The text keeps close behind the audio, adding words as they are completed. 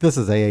This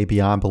is AA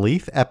Beyond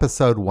Belief,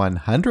 episode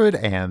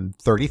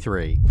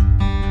 133.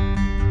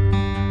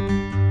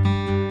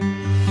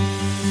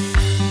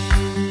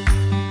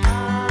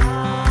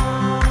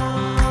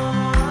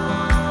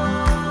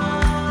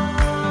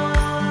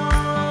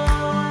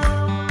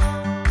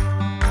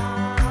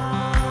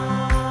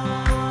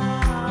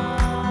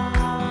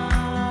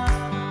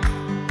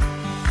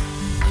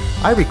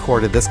 I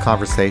recorded this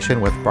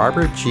conversation with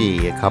Barbara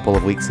G. a couple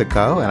of weeks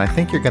ago, and I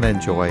think you're going to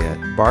enjoy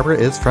it. Barbara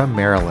is from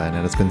Maryland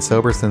and has been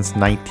sober since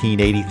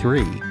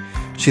 1983.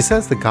 She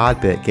says the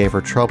God bit gave her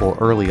trouble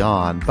early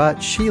on,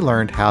 but she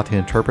learned how to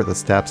interpret the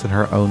steps in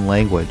her own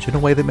language in a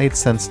way that made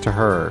sense to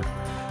her.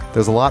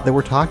 There's a lot that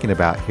we're talking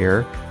about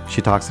here.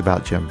 She talks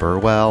about Jim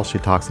Burwell. She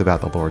talks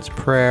about the Lord's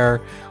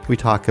Prayer. We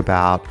talk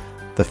about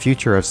the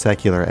future of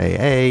secular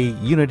AA,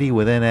 unity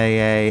within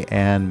AA,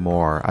 and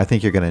more. I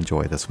think you're going to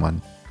enjoy this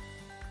one.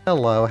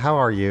 Hello, how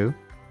are you?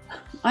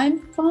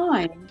 I'm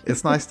fine.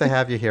 It's nice to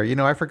have you here. You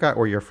know, I forgot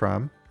where you're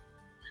from.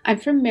 I'm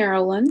from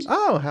Maryland.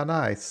 Oh, how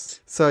nice.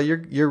 So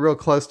you're real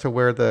close to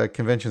where the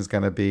convention's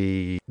going to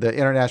be, the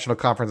International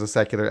Conference of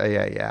Secular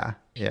AA,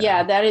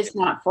 Yeah, that is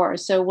not far.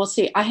 So we'll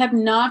see. I have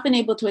not been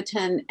able to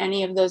attend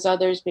any of those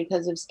others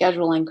because of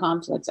scheduling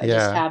conflicts. I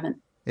just haven't.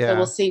 Yeah. So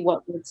we'll see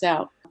what works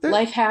out.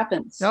 Life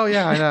happens. Oh,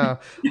 yeah, I know.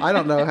 I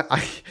don't know.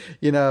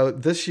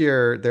 This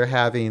year they're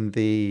having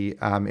the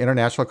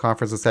International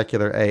Conference of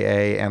Secular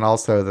AA and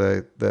also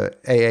the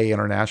AA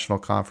International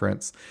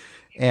Conference.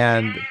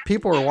 And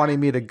people are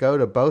wanting me to go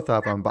to both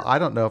of them, but I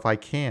don't know if I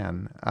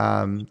can.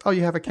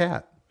 You have a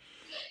cat.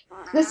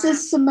 This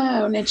is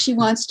Simone, and she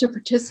wants to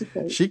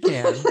participate. She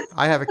can.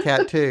 I have a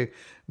cat, too.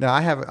 Now,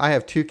 I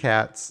have two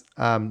cats,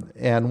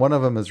 and one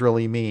of them is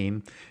really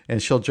mean, and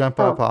she'll jump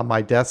up on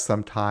my desk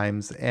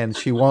sometimes, and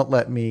she won't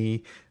let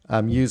me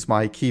use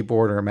my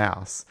keyboard or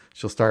mouse.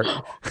 She'll start.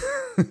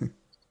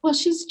 Well,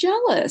 she's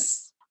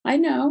jealous. I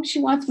know. She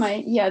wants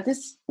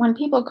when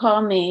people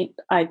call me,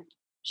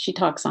 she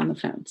talks on the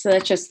phone. So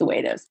that's just the way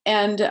it is.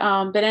 And,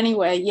 but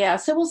anyway,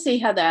 so we'll see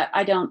how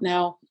I don't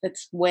know.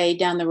 It's way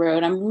down the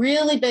road. I'm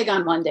really big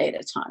on one day at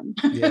a time.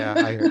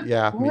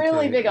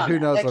 Really big on Who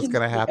knows that what's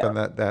going to happen?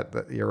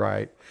 That you're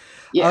right.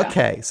 Yeah.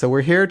 Okay. So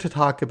we're here to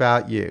talk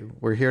about you.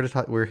 We're here to do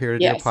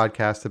a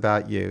podcast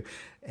about you.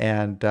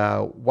 And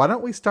why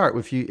don't we start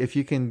with you? If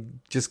you can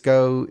just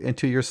go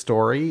into your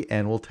story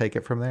and we'll take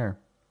it from there.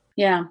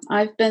 Yeah.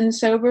 I've been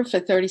sober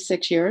for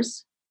 36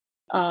 years.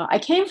 I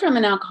came from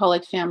an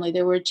alcoholic family.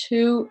 There were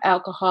two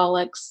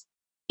alcoholics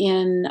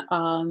in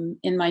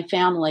my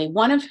family,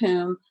 one of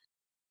whom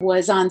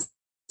was on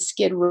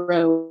Skid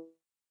Row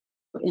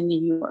in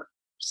New York.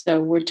 So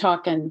we're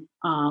talking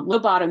low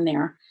bottom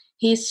there.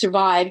 He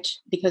survived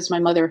because my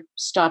mother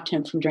stopped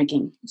him from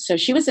drinking. So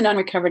she was an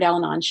unrecovered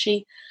Al-Anon.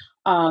 She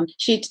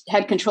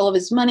had control of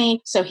his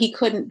money, so he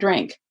couldn't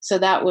drink. So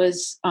that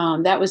was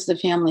the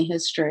family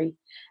history.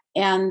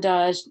 And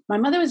my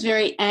mother was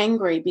very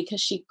angry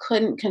because she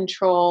couldn't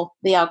control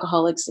the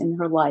alcoholics in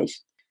her life.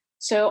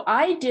 So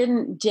I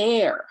didn't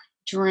dare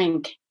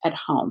drink at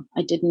home.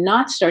 I did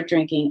not start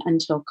drinking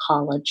until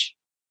college.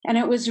 And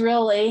I was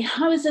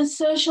a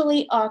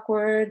socially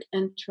awkward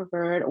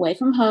introvert away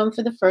from home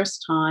for the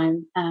first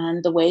time.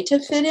 And the way to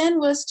fit in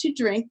was to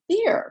drink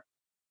beer.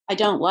 I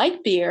don't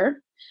like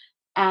beer.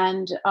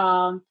 And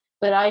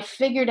but I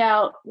figured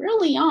out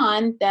early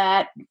on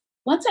that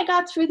once I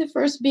got through the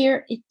first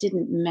beer, it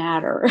didn't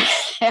matter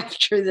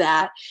after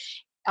that.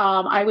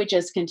 I would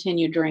just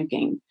continue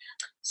drinking.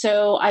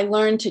 So I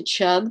learned to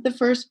chug the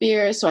first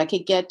beer so I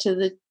could get to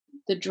the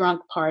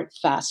drunk part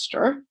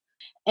faster.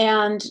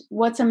 And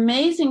what's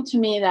amazing to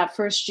me that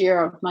first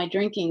year of my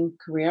drinking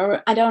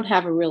career, I don't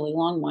have a really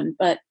long one,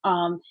 but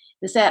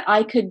is that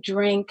I could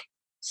drink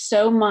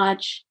so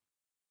much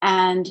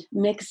and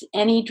mix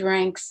any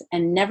drinks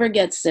and never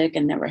get sick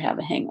and never have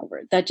a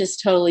hangover. That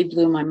just totally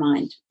blew my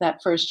mind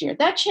that first year.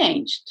 That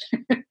changed.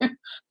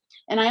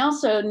 And I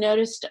also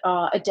noticed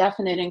a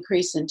definite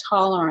increase in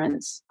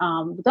tolerance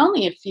with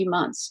only a few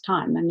months'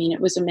 time. I mean,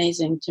 it was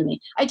amazing to me.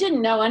 I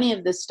didn't know any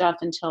of this stuff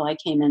until I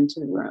came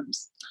into the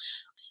rooms.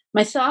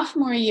 My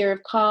sophomore year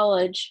of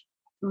college,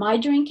 my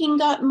drinking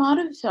got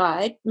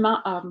moderated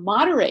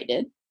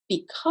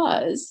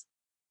because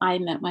I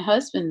met my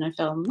husband and I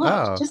fell in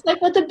love, just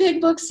like what the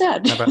big book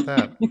said. How about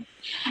that?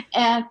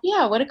 And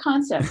what a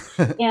concept.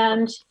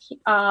 And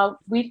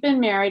we've been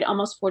married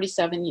almost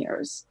 47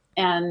 years.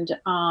 And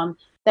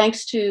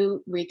thanks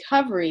to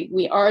recovery,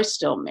 we are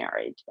still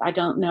married. I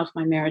don't know if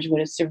my marriage would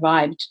have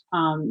survived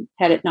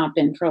had it not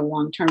been for a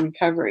long-term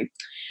recovery.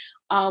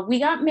 We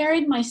got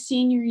married my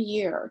senior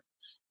year,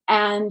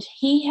 and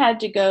he had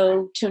to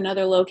go to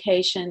another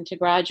location to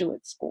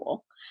graduate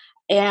school.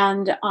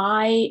 And so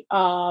I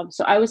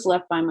was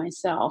left by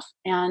myself,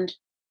 and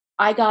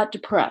I got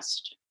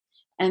depressed.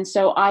 And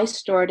so I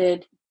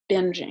started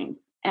binging,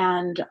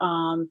 and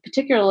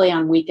particularly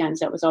on weekends,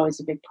 that was always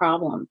a big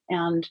problem.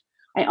 And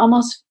I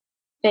almost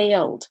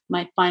failed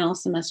my final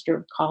semester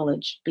of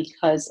college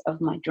because of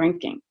my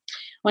drinking.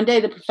 One day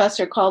the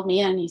professor called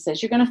me in, he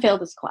says, "You're going to fail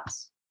this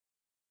class."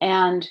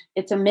 And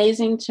it's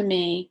amazing to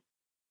me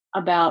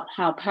about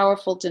how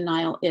powerful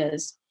denial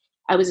is.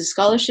 I was a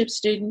scholarship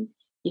student.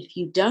 If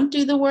you don't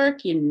do the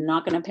work, you're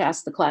not going to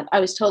pass the class. I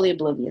was totally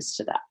oblivious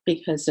to that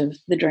because of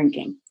the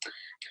drinking.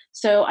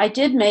 So I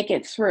did make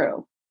it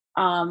through,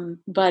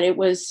 but it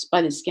was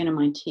by the skin of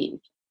my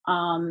teeth.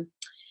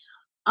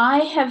 I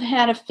have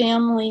had a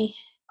family.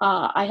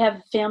 I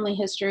have family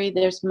history.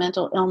 There's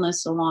mental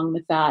illness along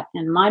with that,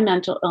 and my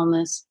mental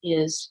illness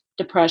is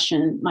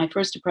depression. My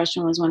first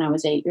depression was when I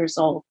was 8 years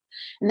old,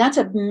 and that's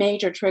a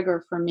major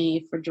trigger for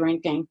me for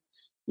drinking.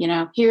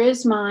 Here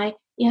is my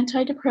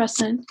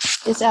antidepressant,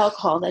 is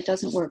alcohol. That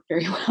doesn't work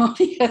very well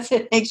because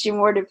it makes you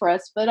more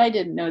depressed, but I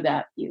didn't know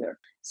that either.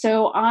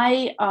 So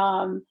I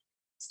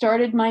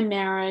started my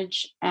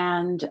marriage,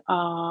 and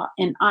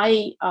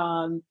I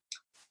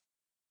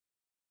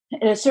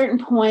at a certain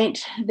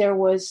point there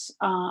was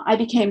I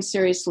became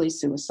seriously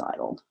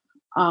suicidal.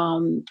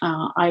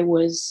 I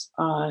was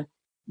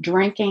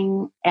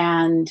drinking,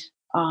 and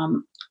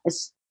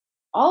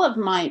all of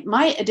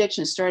my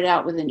addiction started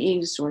out with an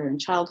eating disorder in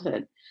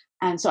childhood.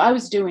 And so I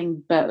was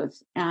doing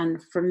both.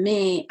 And for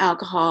me,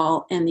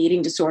 alcohol and the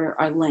eating disorder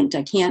are linked.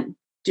 I can't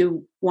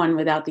do one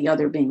without the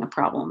other being a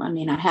problem. I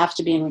mean, I have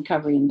to be in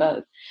recovery in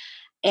both.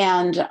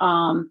 And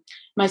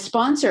my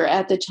sponsor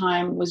at the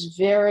time was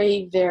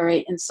very,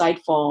 very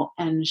insightful.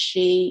 And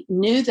she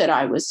knew that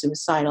I was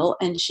suicidal.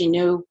 And she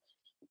knew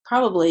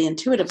probably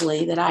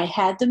intuitively that I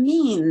had the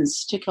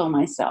means to kill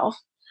myself.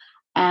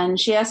 And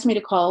she asked me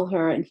to call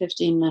her in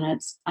 15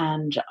 minutes.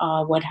 And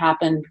what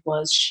happened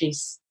was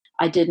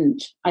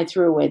I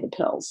threw away the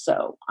pills.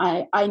 So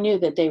I knew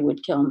that they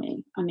would kill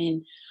me. I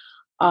mean,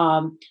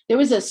 there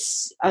was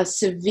a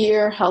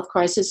severe health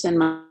crisis in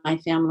my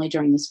family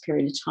during this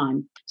period of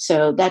time.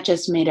 So that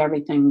just made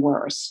everything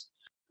worse.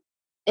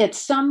 At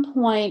some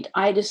point,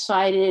 I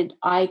decided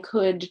I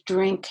could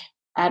drink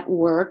at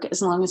work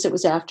as long as it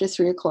was after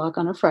 3:00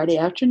 on a Friday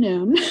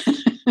afternoon.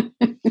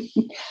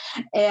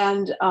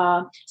 And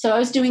so I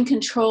was doing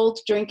controlled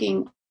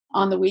drinking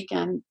on the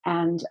weekend,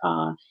 and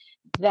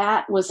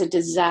that was a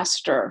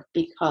disaster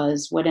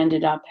because what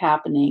ended up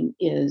happening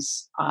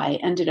is I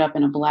ended up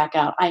in a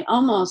blackout. I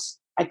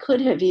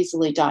could have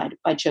easily died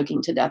by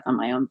choking to death on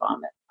my own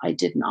vomit. I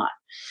did not.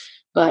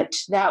 But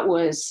that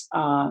was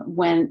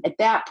when, at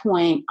that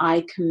point,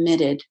 I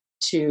committed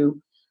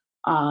to,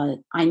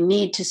 I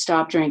need to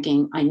stop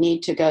drinking. I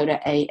need to go to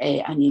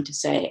AA. I need to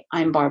say,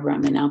 I'm Barbara,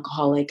 I'm an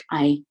alcoholic.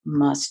 I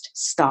must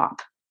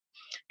stop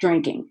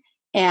drinking.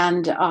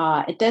 And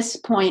at this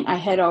point, I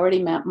had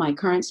already met my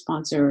current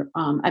sponsor.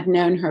 I've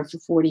known her for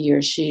 40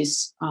 years.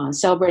 She's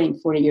celebrating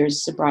 40 years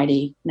of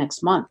sobriety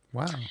next month.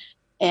 Wow.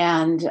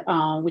 And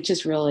which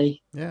is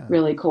really,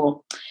 really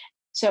cool.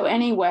 So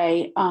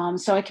anyway,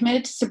 so I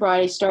committed to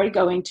sobriety, started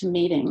going to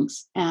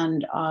meetings.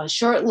 And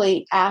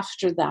shortly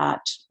after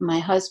that, my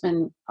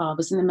husband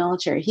was in the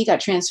military. He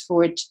got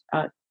transferred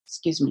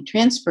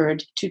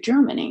to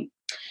Germany.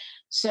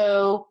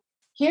 So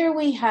here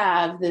we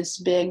have this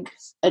big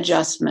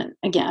adjustment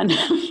again.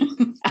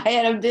 I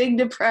had a big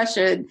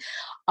depression.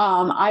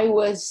 I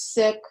was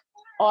sick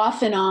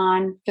off and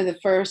on for the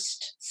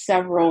first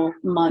several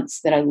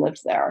months that I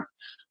lived there,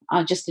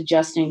 just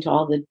adjusting to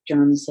all the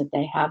germs that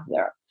they have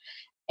there.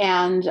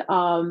 And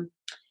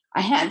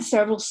I had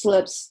several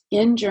slips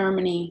in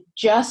Germany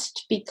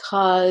just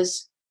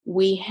because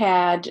we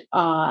had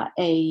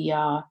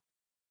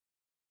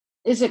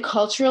is a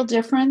cultural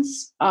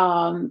difference.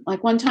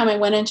 Like one time I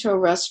went into a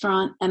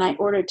restaurant and I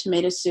ordered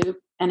tomato soup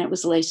and it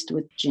was laced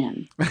with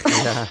gin.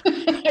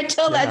 I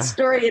tell that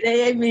story at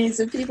AA meetings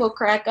and people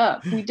crack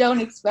up. We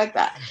don't expect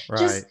that. Right.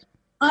 Just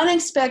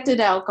unexpected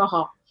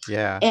alcohol.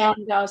 Yeah.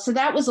 And so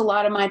that was a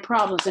lot of my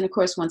problems. And of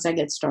course, once I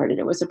get started,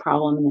 it was a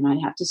problem. And then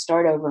I'd have to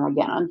start over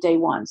again on day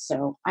one.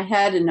 So I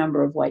had a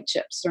number of white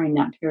chips during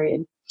that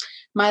period.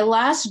 My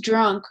last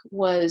drunk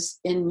was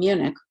in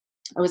Munich.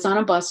 I was on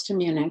a bus to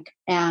Munich,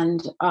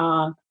 and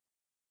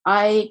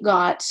I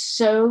got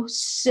so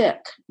sick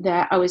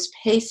that I was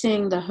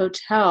pacing the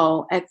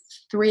hotel at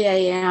 3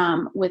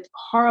 a.m. with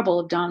horrible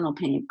abdominal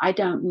pain. I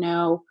don't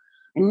know.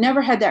 I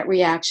never had that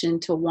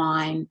reaction to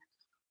wine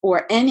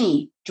or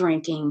any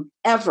drinking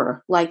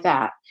ever like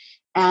that.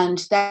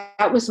 And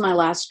that was my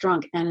last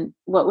drunk. And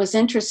what was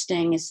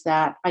interesting is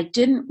that I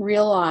didn't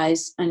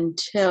realize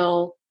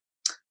until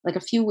like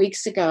a few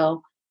weeks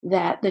ago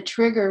that the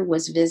trigger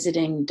was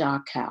visiting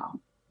Dachau.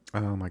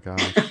 Oh my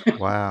gosh.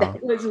 Wow.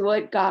 That was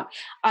what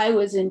I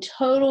was in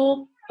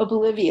total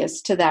oblivious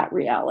to that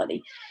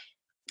reality.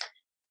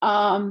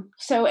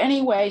 So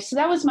anyway, so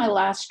that was my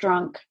last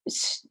drunk.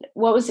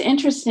 What was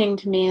interesting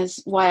to me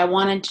is why I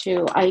wanted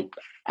to,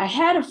 I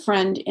had a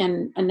friend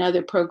in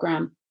another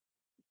program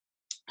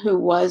who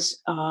was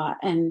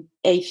an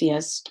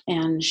atheist,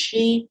 and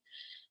she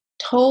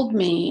told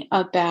me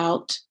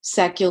about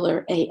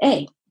secular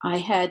AA. I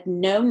had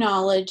no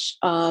knowledge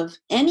of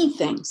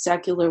anything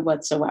secular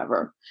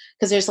whatsoever,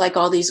 because there's like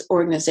all these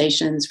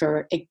organizations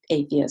for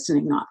atheists and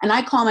agnostic. And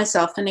I call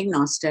myself an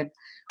agnostic.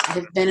 I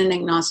have been an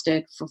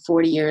agnostic for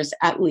 40 years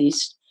at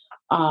least.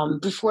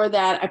 Before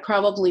that, I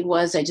probably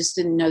was. I just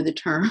didn't know the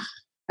term.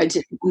 I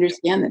didn't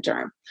understand the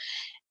term.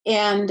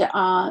 And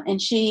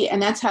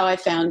that's how I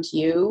found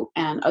you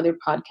and other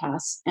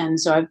podcasts. And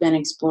so I've been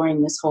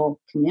exploring this whole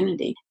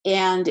community,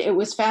 and it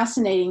was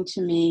fascinating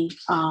to me.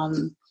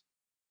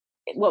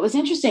 What was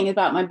interesting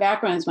about my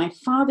background is my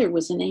father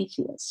was an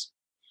atheist.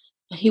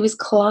 He was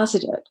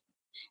closeted.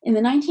 In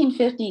the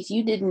 1950s,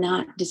 you did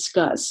not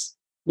discuss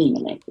being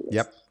an atheist.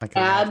 Yep, I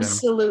can imagine.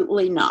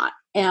 Absolutely not.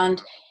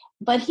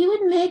 But he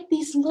would make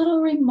these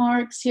little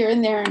remarks here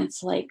and there, and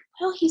it's like,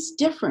 well, he's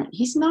different.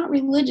 He's not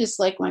religious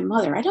like my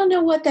mother. I don't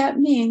know what that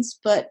means,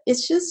 but it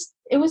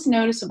was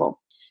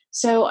noticeable.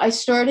 So I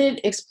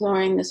started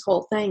exploring this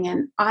whole thing,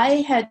 and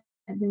I had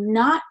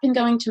not been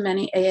going to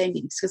many AA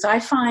meetings because I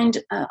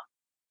find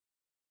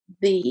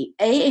the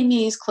AA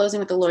meetings closing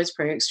with the Lord's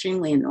Prayer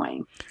extremely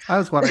annoying. I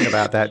was wondering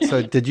about that.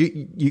 So did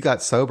you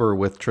got sober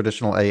with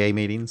traditional AA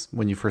meetings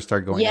when you first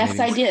started going? Yes, to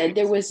meetings? I did.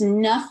 There was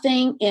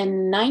nothing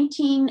in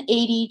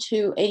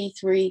 1982,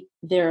 83.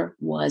 There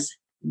was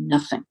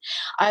nothing.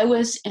 I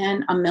was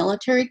in a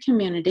military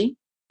community.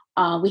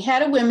 We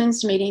had a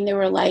women's meeting. There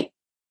were like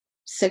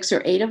 6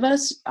 or 8 of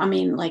us. I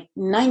mean, like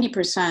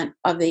 90%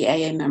 of the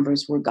AA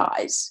members were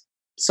guys,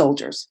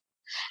 soldiers.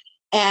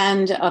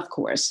 And of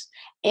course.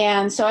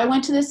 And so I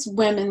went to this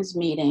women's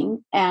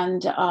meeting.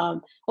 And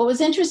what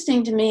was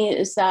interesting to me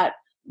is that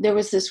there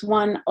was this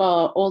one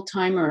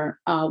old-timer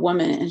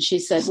woman, and she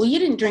said, well, you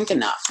didn't drink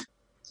enough.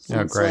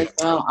 Oh, great.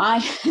 Like, well,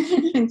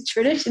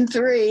 tradition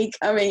 3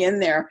 coming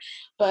in there.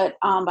 But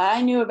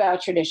I knew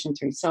about tradition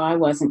 3, so I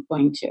wasn't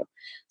going to.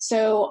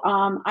 So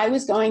I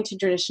was going to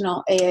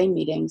traditional AA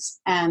meetings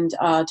and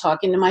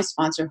talking to my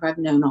sponsor, who I've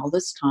known all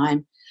this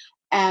time.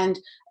 And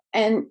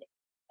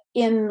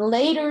in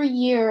later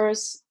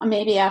years,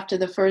 maybe after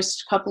the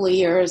first couple of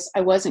years, I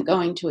wasn't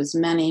going to as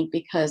many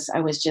because I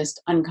was just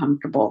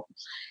uncomfortable.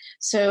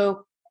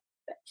 So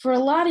for a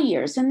lot of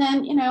years. And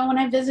then, when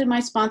I visited my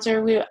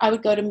sponsor, I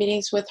would go to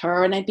meetings with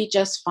her and I'd be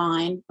just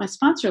fine. My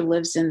sponsor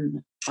lives in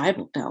the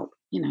Bible Belt,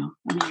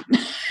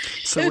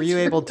 So were you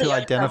able to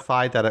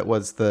identify that it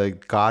was the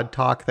God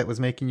talk that was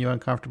making you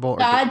uncomfortable?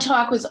 God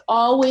talk was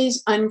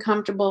always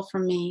uncomfortable for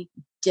me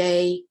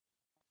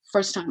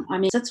first time. I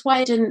mean, that's why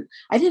I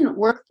didn't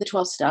work the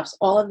 12 steps,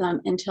 all of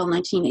them, until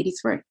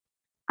 1983.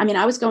 I mean,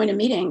 I was going to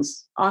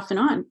meetings off and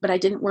on, but I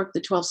didn't work the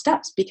 12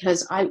 steps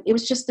because it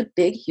was just a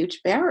big, huge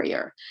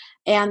barrier.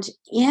 And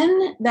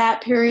in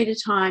that period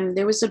of time,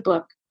 there was a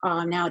book.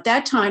 Now, at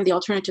that time, the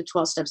Alternative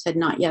 12 Steps had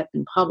not yet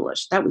been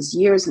published. That was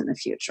years in the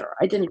future.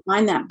 I didn't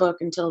find that book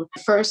until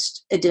the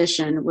first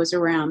edition was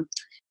around.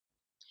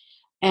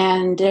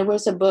 And there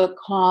was a book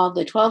called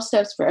The 12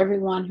 Steps for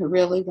Everyone Who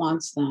Really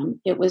Wants Them.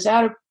 It was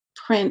out of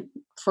print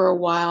for a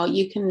while.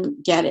 You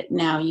can get it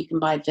now. You can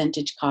buy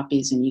vintage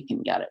copies and you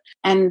can get it.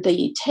 And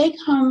the take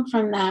home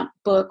from that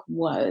book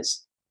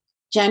was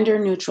gender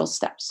neutral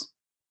steps.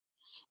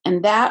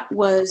 And that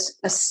was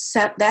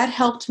that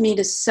helped me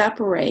to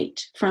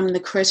separate from the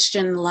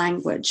Christian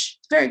language,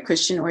 very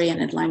Christian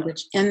oriented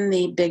language in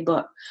the big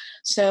book.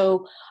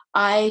 So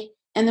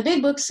and the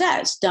big book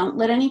says, don't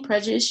let any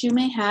prejudice you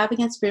may have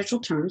against spiritual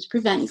terms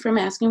prevent you from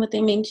asking what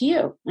they mean to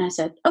you. And I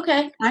said,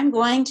 okay, I'm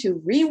going to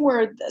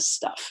reword this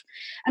stuff.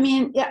 I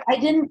mean, I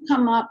didn't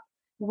come up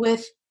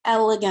with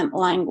elegant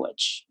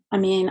language. I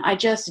mean, I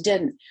just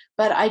didn't.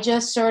 But I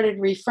just started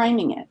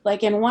reframing it.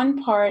 Like in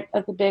one part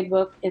of the big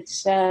book, it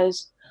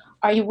says,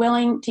 are you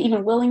willing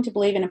to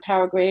believe in a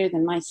power greater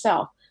than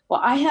myself?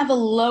 Well, I have a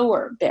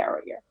lower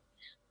barrier.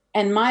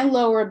 And my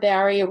lower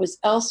barrier was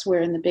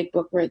elsewhere in the big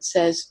book where it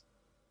says,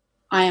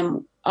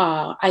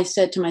 I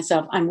said to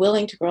myself, I'm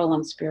willing to grow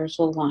along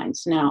spiritual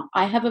lines. Now,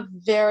 I have a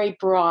very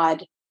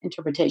broad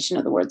interpretation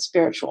of the word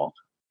spiritual.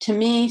 To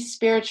me,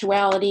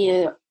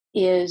 spirituality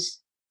is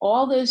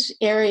all those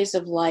areas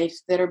of life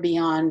that are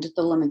beyond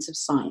the limits of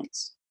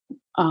science.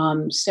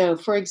 So,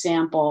 for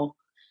example,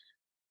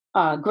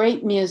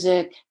 great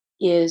music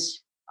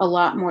is a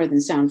lot more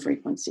than sound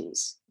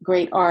frequencies.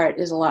 Great art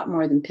is a lot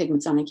more than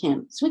pigments on a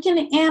canvas. We can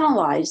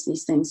analyze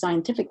these things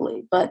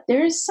scientifically, but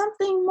there is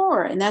something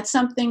more, and that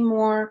something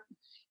more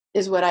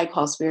is what I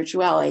call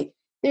spirituality.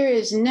 There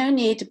is no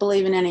need to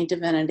believe in any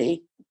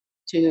divinity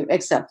to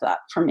accept that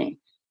for me.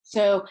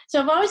 So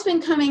I've always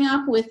been coming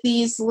up with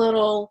these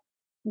little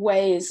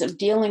ways of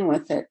dealing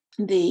with it.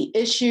 The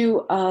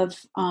issue of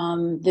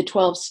the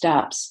 12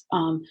 steps.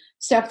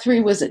 Step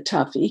 3 was a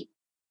toughie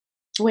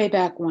way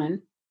back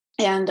when.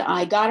 And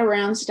I got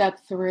around step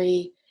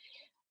 3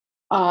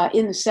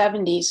 in the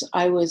 70s.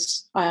 I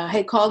was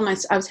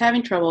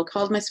having trouble,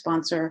 called my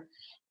sponsor.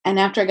 And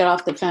after I got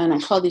off the phone, I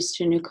called these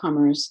 2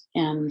 newcomers.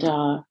 And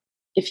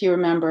if you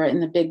remember in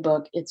the big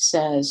book, it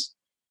says,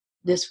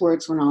 this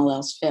works when all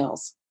else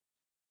fails.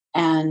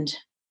 And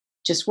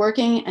just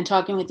working and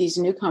talking with these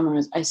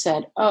newcomers, I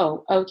said,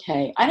 oh,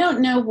 okay. I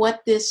don't know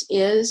what this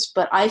is,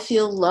 but I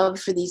feel love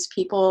for these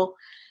people.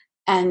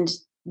 And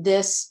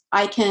this,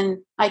 I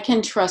can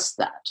trust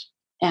that.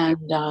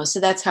 And so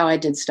that's how I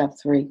did step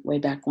 3 way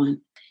back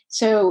when.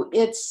 So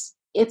it's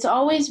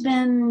always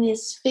been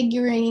this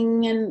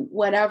figuring and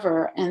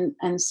whatever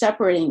and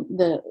separating.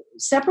 The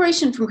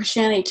separation from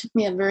Christianity took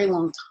me a very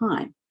long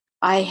time.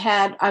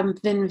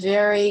 I've been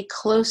very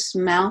close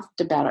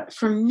mouthed about it.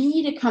 For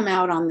me to come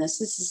out on this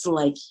is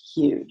like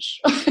huge.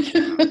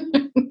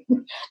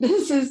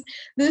 this is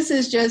this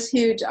is just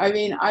huge. I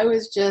mean, I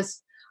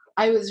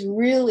was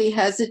really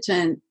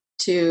hesitant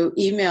to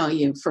email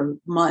you for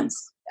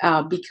months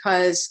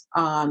because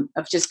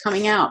of just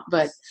coming out.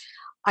 But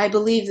I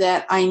believe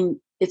that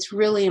it's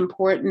really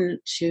important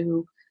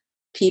to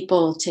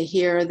people to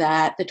hear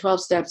that the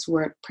 12 steps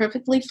work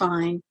perfectly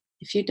fine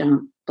if you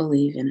don't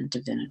believe in a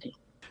divinity.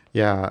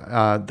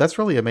 Yeah, that's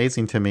really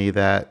amazing to me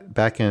that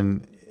back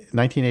in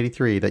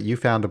 1983 that you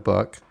found a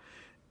book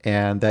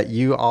and that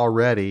you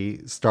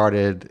already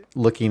started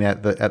looking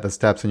at the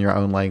steps in your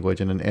own language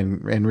and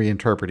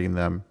reinterpreting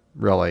them,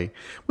 really,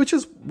 which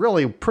is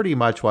really pretty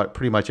much what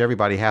pretty much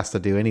everybody has to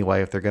do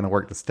anyway if they're going to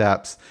work the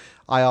steps.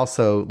 I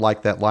also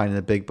like that line in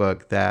the big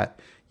book that,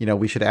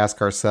 we should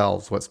ask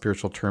ourselves what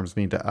spiritual terms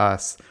mean to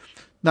us,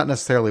 not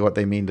necessarily what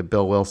they mean to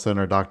Bill Wilson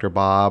or Dr.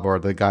 Bob or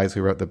the guys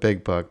who wrote the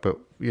big book, but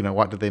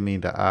what do they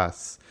mean to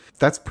us?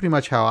 That's pretty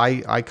much how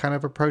I kind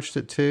of approached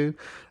it too.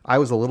 I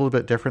was a little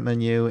bit different than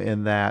you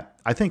in that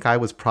I think I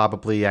was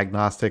probably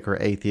agnostic or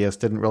atheist,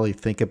 didn't really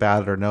think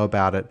about it or know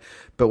about it.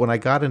 But when I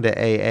got into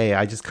AA,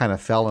 I just kind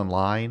of fell in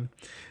line.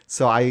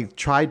 So I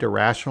tried to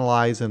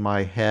rationalize in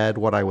my head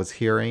what I was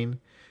hearing,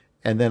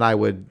 and then I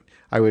would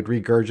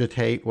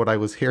regurgitate what I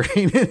was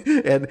hearing,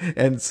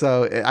 and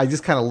so I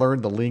just kind of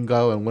learned the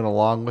lingo and went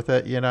along with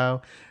it,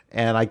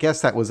 And I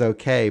guess that was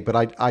okay, but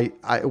I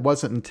it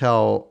wasn't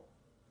until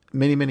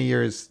many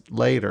years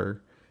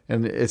later,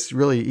 and it's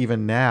really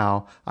even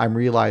now, I'm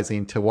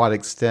realizing to what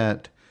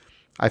extent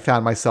I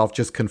found myself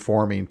just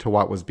conforming to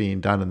what was being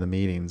done in the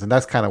meetings, and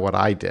that's kind of what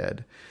I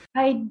did.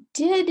 I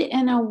did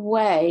in a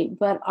way,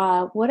 but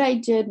what I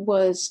did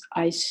was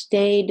I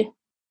stayed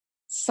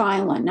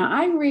silent. Now,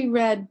 I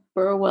reread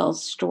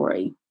Burwell's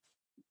story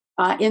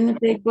in the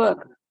big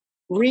book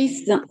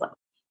recently.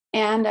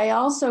 And I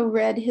also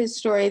read his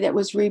story that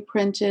was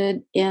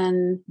reprinted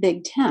in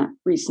Big Tent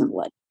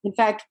recently. In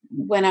fact,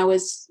 when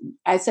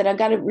I said, I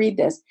got to read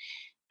this.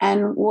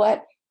 And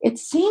what it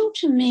seemed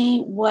to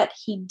me what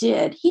he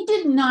did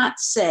not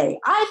say,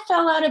 I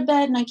fell out of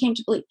bed and I came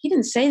to believe. He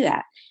didn't say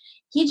that.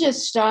 He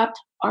just stopped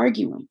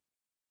arguing.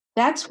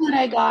 That's what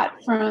I got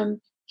from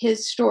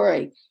his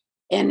story.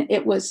 And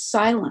it was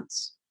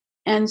silence.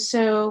 And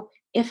so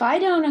if I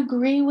don't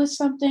agree with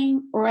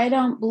something or I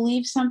don't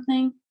believe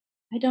something,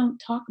 I don't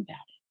talk about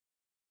it.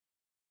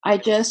 I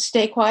just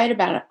stay quiet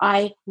about it.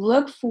 I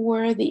look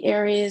for the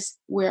areas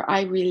where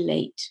I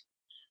relate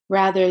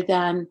rather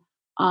than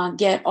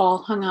get all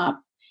hung up.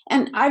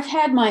 And I've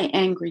had my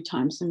angry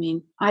times. I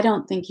mean, I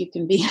don't think you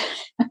can be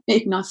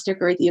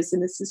agnostic or atheist in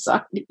this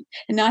society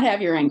and not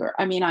have your anger.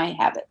 I mean, I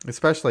have it.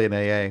 Especially in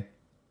AA.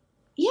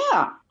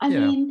 Yeah. I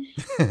mean...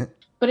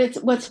 But it's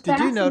what's Did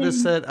you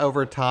notice it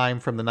over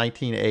time from the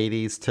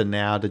 1980s to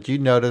now? Did you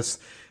notice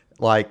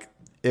like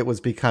it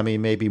was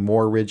becoming maybe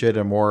more rigid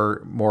and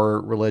more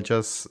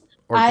religious,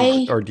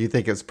 or do you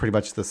think it's pretty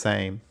much the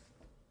same?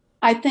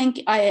 I think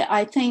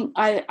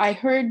I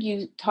heard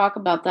you talk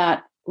about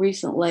that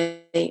recently,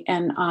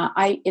 and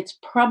it's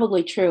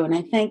probably true, and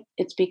I think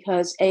it's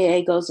because AA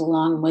goes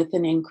along with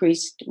an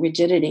increased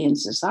rigidity in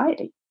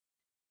society.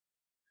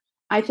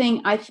 I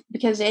think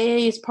because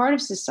AA is part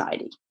of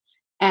society.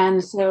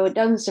 And so it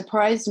doesn't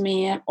surprise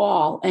me at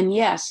all. And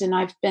yes, and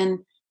I've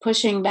been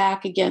pushing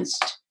back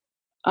against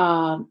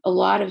a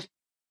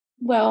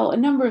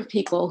number of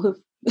people who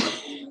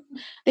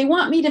they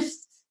want me to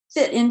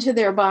fit into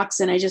their box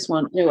and I just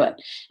won't do it.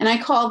 And I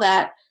call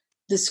that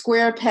the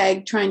square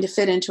peg trying to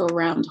fit into a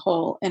round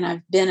hole. And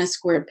I've been a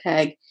square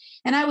peg.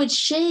 And I would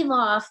shave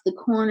off the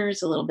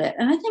corners a little bit.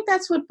 And I think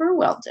that's what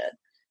Burwell did.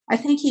 I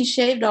think he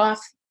shaved off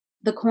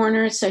the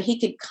corners so he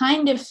could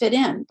kind of fit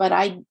in, but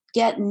I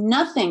get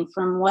nothing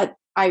from what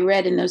I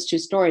read in those two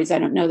stories. I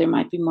don't know, there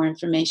might be more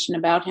information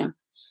about him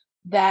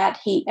that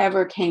he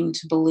ever came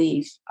to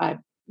believe.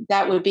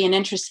 That would be an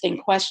interesting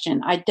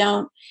question. I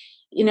don't,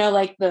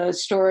 like the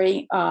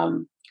story,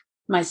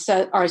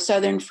 our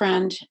Southern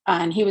friend,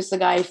 and he was the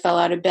guy who fell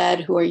out of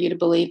bed. Who are you to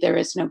believe there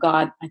is no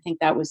God? I think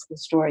that was the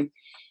story.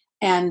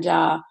 And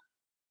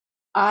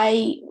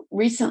I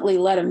recently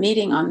led a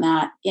meeting on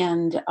that.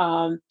 And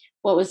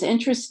what was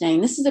interesting,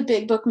 this is a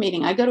big book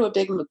meeting. I go to a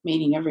big book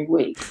meeting every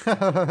week.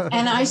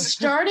 And I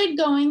started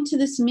going to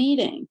this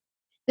meeting.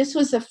 This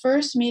was the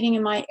first meeting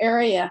in my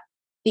area,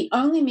 the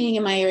only meeting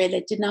in my area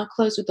that did not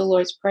close with the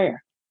Lord's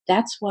Prayer.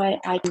 That's why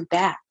I do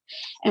that.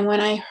 And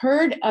when I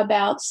heard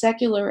about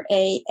secular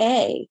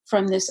AA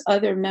from this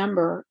other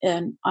member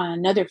in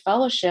another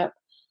fellowship,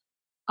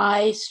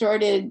 I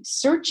started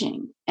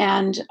searching.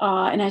 And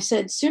I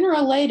said, sooner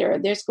or later,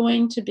 there's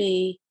going to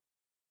be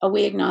a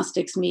We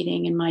Agnostics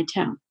meeting in my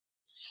town.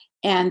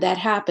 And that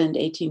happened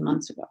 18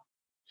 months ago.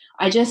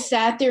 I just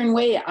sat there and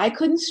waited. I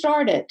couldn't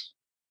start it.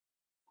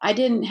 I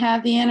didn't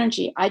have the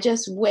energy. I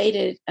just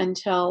waited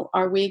until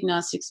our We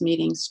Agnostics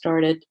meeting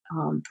started.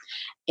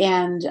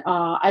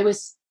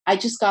 I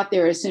just got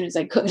there as soon as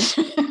I could.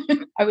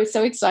 I was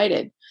so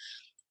excited.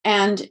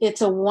 And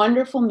it's a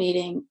wonderful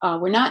meeting.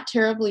 We're not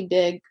terribly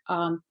big.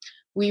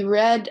 We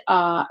read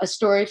a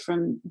story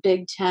from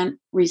Big Tent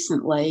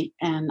recently,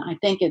 and I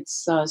think it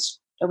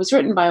was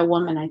written by a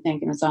woman, I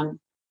think, and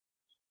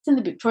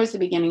towards the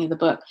beginning of the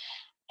book.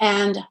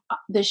 And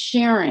the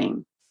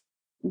sharing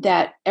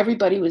that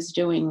everybody was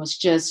doing was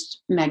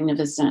just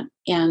magnificent.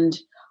 And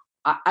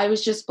I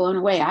was just blown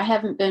away. I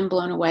haven't been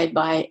blown away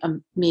by a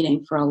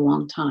meeting for a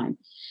long time.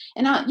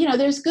 And,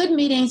 there's good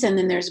meetings and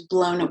then there's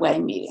blown away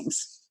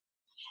meetings.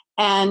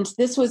 And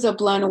this was a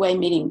blown away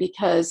meeting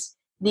because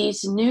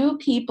these new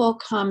people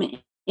come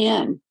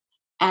in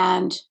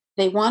and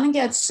they want to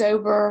get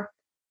sober,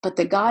 but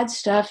the God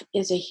stuff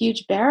is a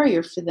huge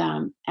barrier for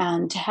them.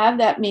 And to have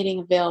that meeting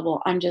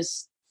available, I'm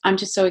just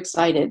so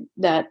excited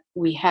that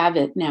we have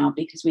it now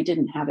because we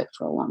didn't have it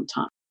for a long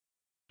time.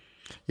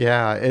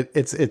 Yeah,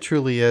 it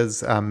truly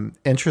is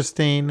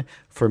interesting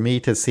for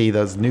me to see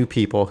those new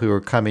people who are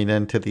coming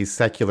into these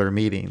secular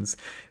meetings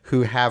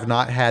who have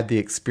not had the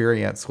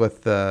experience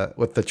with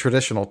the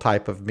traditional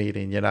type of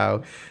meeting,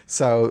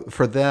 So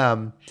for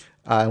them,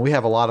 and we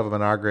have a lot of them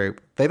in our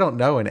group, they don't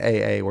know in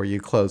AA where you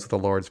close with the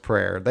Lord's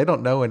Prayer. They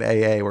don't know in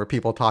AA where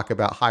people talk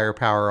about higher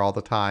power all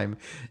the time.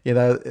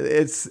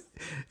 I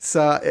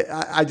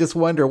just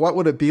wonder what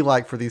would it be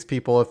like for these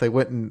people if they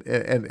went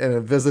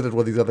and visited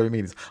with these other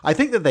meetings. I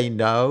think that they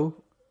know.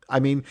 I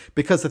mean,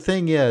 because the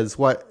thing is,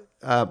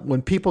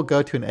 when people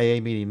go to an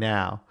AA meeting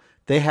now,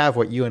 they have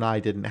what you and I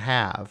didn't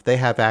have. They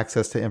have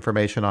access to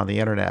information on the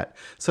internet.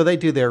 So they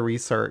do their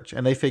research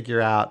and they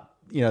figure out,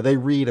 they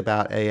read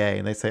about AA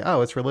and they say,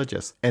 oh, it's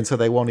religious. And so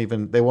they won't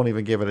even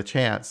give it a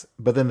chance.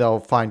 But then they'll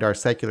find our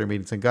secular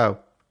meetings and go.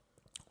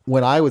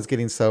 When I was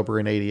getting sober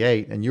in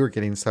 88 and you were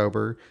getting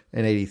sober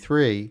in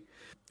 83,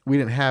 we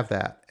didn't have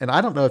that. And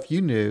I don't know if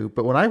you knew,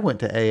 but when I went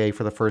to AA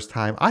for the first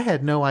time, I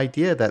had no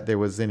idea that there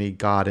was any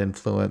God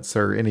influence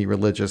or any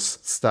religious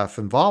stuff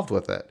involved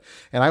with it.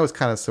 And I was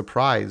kind of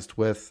surprised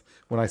when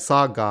I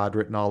saw God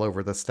written all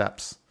over the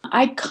steps.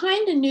 I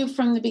kind of knew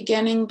from the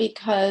beginning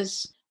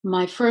because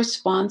my first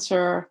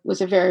sponsor was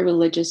a very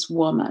religious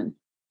woman.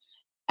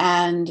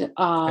 And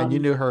you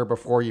knew her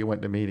before you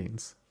went to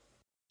meetings.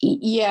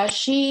 Yeah,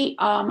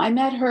 I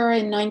met her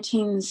in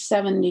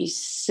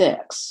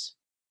 1976.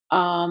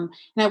 And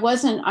I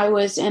was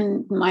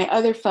in my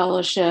other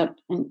fellowship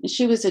and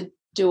she was a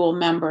dual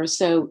member.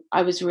 So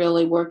I was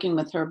really working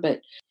with her,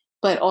 but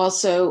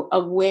also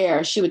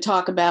aware. She would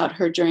talk about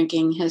her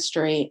drinking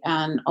history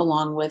and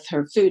along with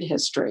her food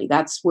history.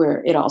 That's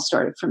where it all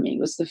started for me,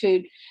 was the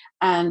food.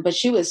 But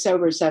she was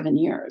sober 7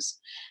 years.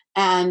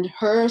 And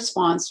her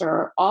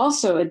sponsor,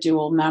 also a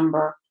dual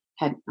member,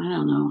 had, I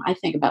don't know, I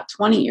think about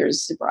 20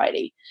 years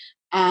sobriety.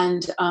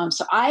 And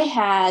so I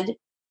had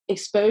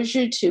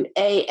exposure to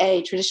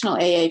AA, traditional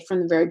AA,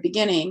 from the very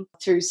beginning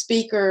through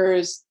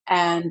speakers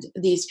and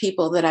these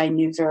people that I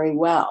knew very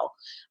well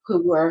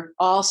who were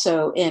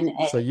also in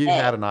AA. So you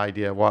had an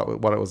idea what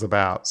it was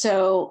about.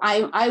 So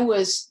I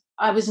was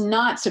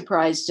not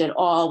surprised at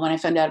all when I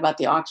found out about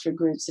the Oxford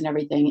groups and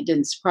everything. It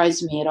didn't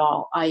surprise me at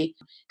all.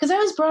 Because I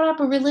was brought up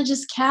a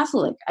religious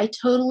Catholic. I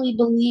totally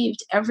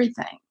believed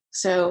everything.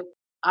 So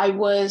I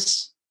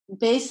was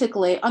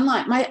basically,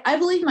 I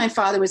believe my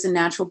father was a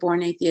natural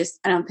born atheist.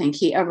 I don't think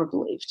he ever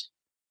believed.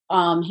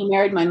 He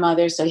married my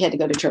mother, so he had to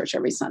go to church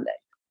every Sunday.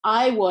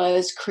 I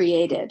was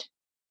created.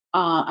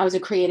 I was a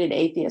created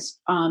atheist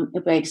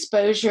by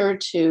exposure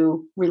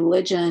to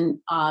religion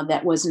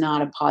that was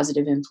not a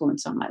positive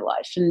influence on my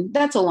life. And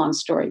that's a long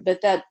story,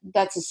 but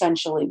that's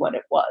essentially what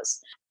it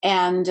was.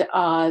 And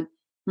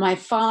my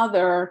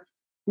father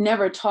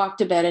never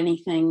talked about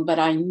anything, but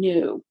I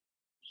knew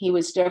he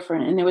was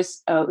different. And it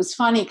was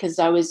funny because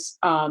I was,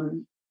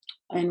 and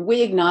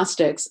we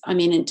agnostics,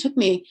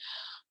 we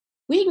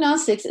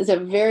agnostics is a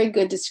very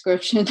good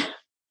description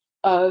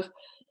of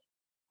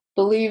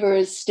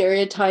believers'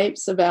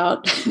 stereotypes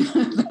about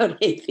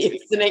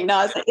atheists and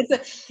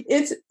agnostics.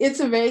 It's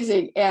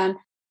amazing. And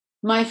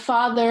my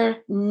father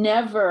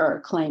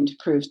never claimed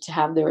proof to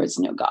have there is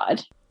no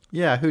God.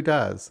 Yeah, who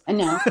does? I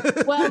know.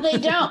 Well, they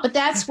don't, but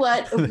that's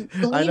what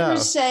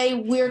believers say.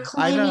 We're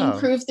claiming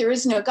proof there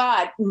is no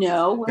God.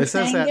 No, we're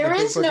saying there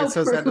is no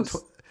proof.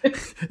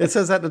 It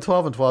says that in the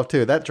 12 and 12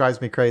 too. That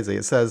drives me crazy.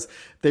 It says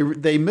they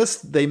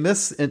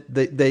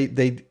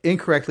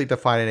incorrectly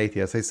define an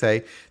atheist. They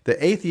say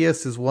the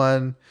atheist is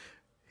one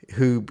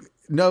who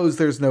knows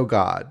there's no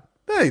God.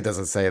 No, he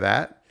doesn't say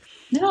that.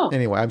 No.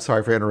 Anyway, I'm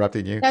sorry for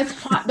interrupting you. That's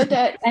fine. But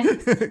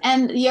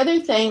and the other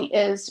thing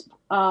is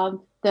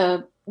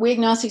the We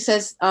Agnostic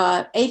says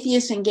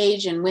atheists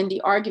engage in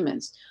windy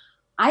arguments.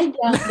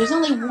 There's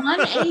only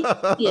one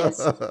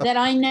atheist that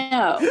I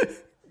know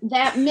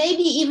that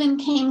maybe even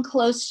came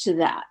close to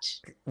that.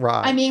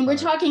 Right. I mean, we're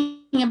talking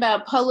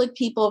about public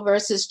people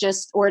versus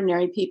just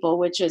ordinary people,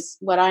 which is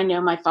what I know,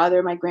 my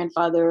father, my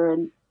grandfather,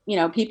 and,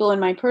 people in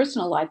my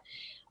personal life.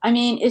 I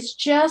mean, it's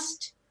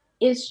just,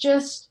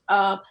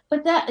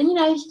 but that,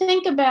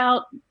 think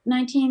about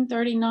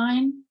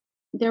 1939,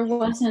 there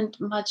wasn't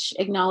much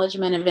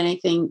acknowledgement of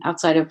anything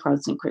outside of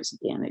Protestant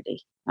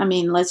Christianity. I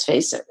mean, let's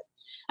face it.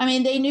 I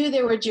mean, they knew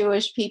there were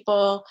Jewish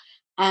people,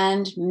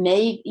 and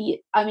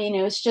maybe, I mean,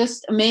 it was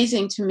just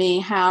amazing to me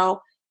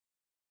how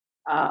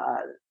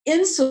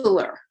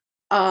insular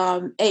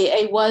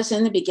AA was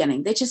in the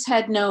beginning. They just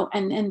had no,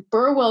 and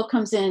Burwell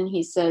comes in,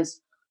 he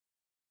says,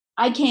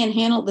 I can't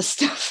handle this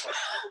stuff.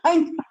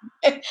 I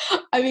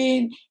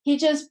mean, he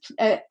just,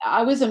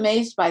 I was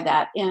amazed by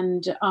that.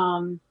 And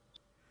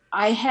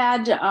I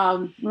had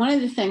one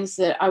of the things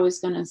that I was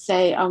going to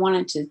say, I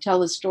wanted to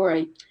tell a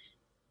story.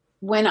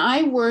 When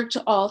I worked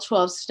all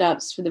 12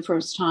 steps for the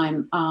first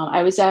time,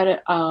 I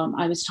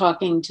was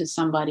talking to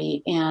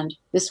somebody, and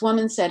this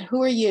woman said,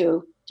 "Who are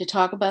you to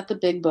talk about the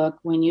big book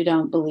when you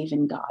don't believe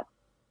in God?"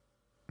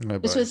 Oh,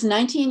 this was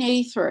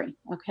 1983,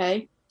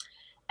 okay?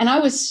 And I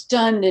was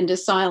stunned into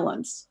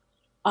silence.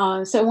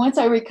 So once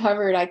I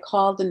recovered, I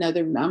called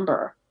another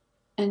member,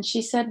 and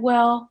she said,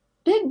 "Well,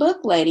 Big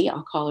Book Lady,"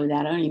 I'll call her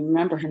that, I don't even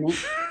remember her name,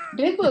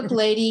 "Big Book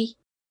Lady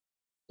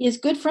is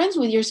good friends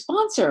with your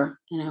sponsor."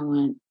 And I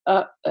went,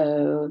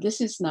 uh-oh,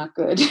 this is not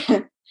good.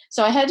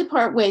 So I had to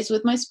part ways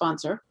with my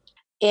sponsor.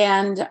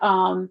 And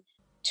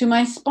to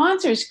my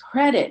sponsor's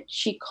credit,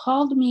 she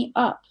called me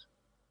up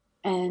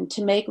and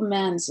to make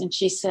amends. And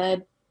she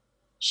said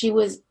she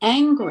was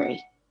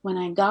angry when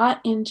I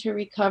got into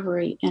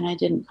recovery and I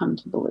didn't come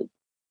to believe.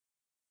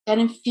 That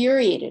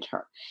infuriated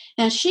her.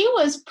 Now, she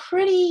was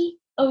pretty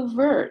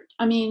overt.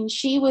 I mean,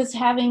 she was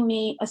assigning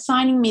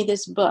me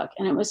this book,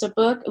 and it was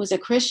a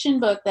Christian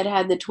book that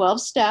had the 12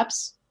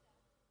 steps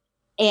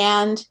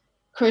and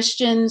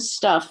Christian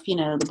stuff,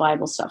 the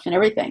Bible stuff and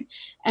everything.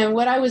 And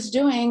what I was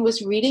doing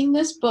was reading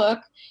this book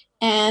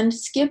and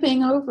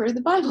skipping over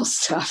the Bible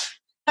stuff.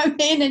 I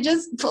mean, and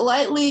just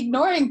politely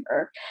ignoring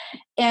her.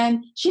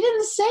 And she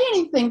didn't say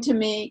anything to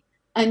me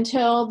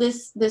until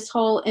this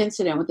whole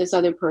incident with this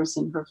other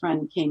person, her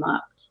friend, came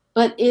up.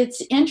 But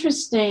it's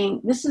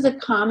interesting. This is a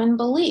common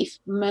belief.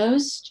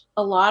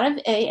 A lot of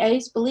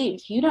AAs believe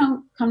if you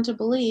don't come to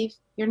believe,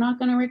 you're not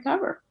going to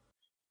recover.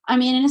 I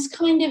mean, and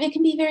it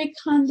can be very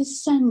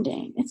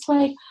condescending. It's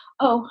like,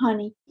 "Oh,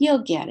 honey,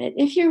 you'll get it.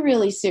 If you're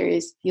really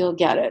serious, you'll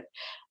get it."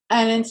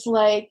 And it's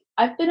like,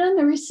 I've been on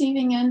the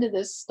receiving end of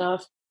this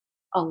stuff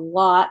a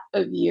lot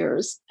of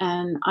years,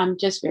 and I'm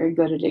just very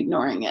good at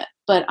ignoring it.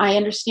 But I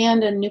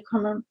understand a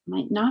newcomer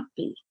might not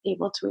be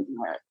able to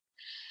ignore it.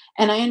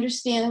 And I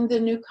understand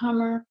the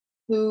newcomer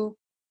who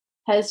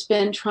has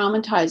been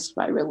traumatized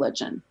by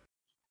religion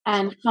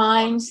and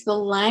finds the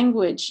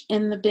language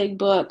in the big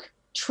book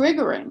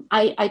triggering.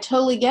 I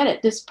totally get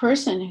it. This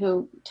person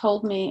who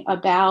told me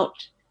about,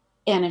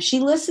 and if she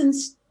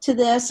listens to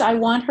this, I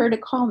want her to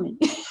call me.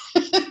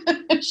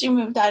 She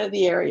moved out of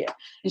the area,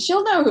 and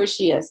she'll know who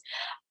she is.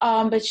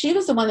 But she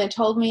was the one that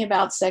told me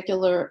about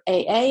secular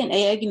AA and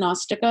AA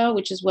Agnostica,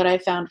 which is what I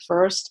found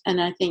first.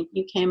 And I think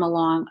you came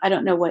along. I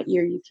don't know what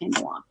year you came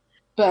along.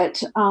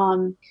 But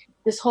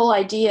this whole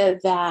idea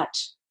that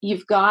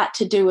you've got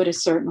to do it a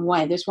certain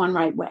way. There's one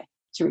right way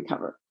to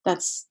recover.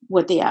 That's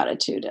what the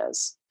attitude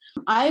is.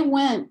 I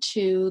went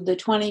to the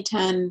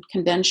 2010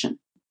 convention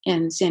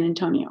in San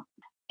Antonio,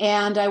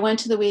 and I went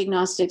to the We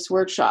Agnostics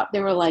workshop.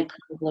 There were like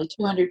probably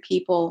 200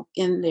 people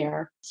in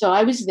there. So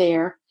I was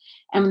there,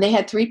 and they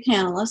had 3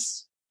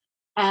 panelists,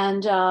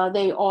 and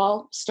they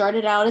all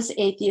started out as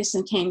atheists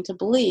and came to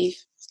believe.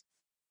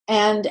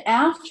 And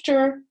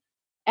after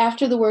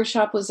the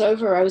workshop was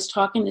over, I was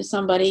talking to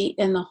somebody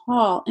in the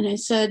hall, and I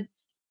said,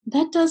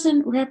 "That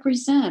doesn't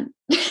represent."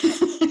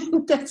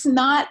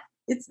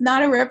 It's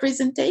not a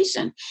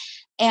representation.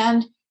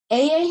 And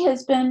AA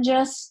has been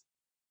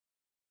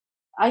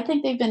I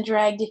think they've been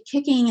dragged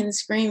kicking and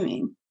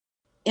screaming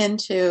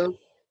into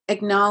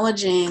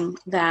acknowledging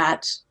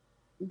that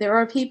there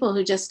are people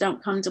who just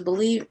don't come to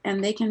believe,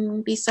 and they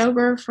can be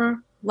sober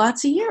for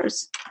lots of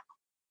years.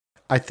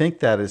 I think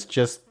that is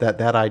just that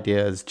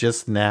idea is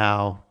just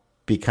now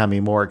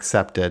becoming more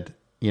accepted.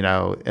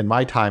 In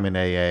my time in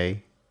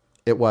AA,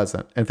 it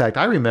wasn't. In fact,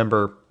 I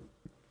remember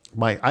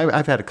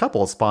I've had a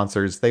couple of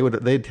sponsors.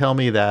 They'd tell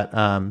me that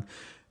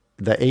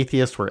the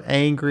atheists were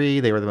angry.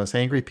 They were the most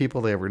angry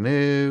people they ever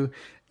knew.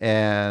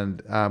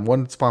 And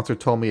one sponsor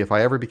told me if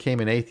I ever became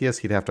an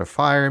atheist, he'd have to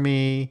fire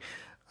me.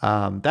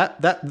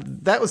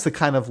 That was the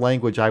kind of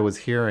language I was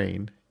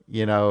hearing,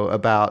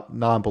 about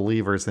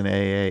non-believers in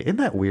AA. Isn't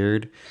that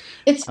weird?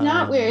 It's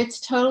not weird.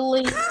 It's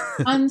totally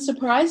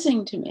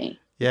unsurprising to me.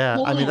 Yeah,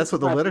 totally. I mean, that's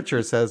what the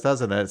literature says,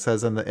 doesn't it? It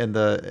says in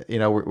the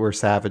we're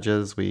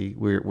savages.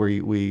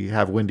 We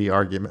have windy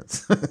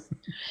arguments.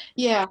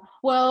 Yeah.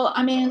 Well,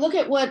 I mean, look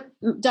at what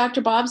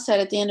Dr. Bob said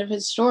at the end of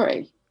his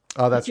story.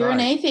 Oh, that's right. If you're an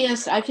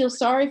atheist, I feel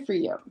sorry for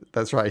you.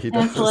 That's right. He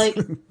does. It's like,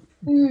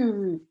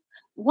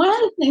 one of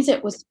the things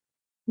that was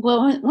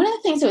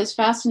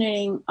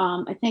fascinating,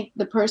 I think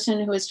the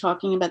person who was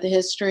talking about the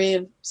history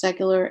of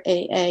secular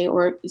AA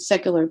or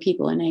secular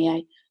people in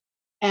AA,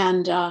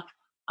 and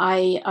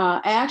I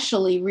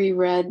actually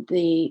reread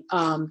the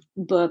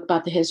book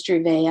about the history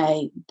of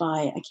AA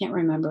by, I can't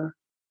remember,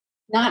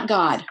 Not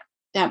God,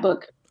 that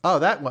book. Oh,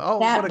 that one. Oh,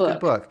 that what a book. Good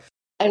book.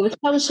 It was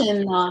published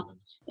in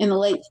in the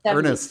late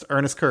 70s.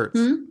 Ernest Kurtz.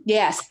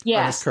 Yes.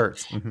 Ernest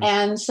Kurtz. Mm-hmm.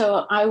 And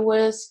so I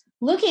was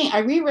I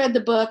reread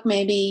the book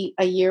maybe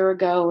a year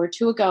ago or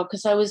two ago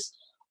because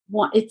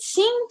it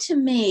seemed to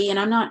me, and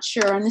I'm not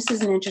sure, and this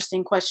is an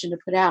interesting question to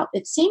put out,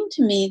 it seemed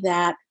to me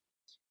that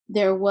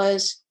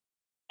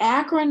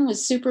Akron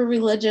was super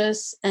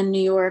religious and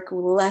New York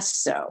less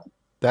so.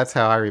 That's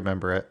how I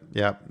remember it.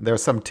 Yeah. There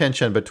was some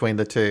tension between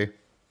the two.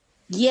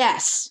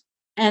 Yes.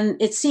 And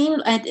it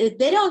seemed,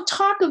 they don't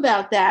talk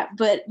about that,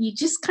 but you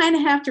just kind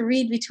of have to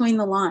read between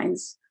the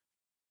lines.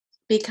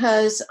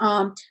 Because,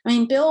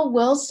 Bill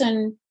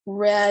Wilson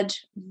read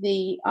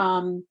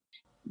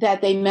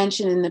that they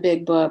mentioned in the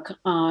big book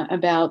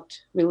about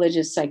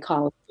religious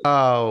psychology.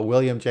 Oh,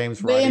 William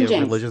James Wright of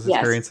Religious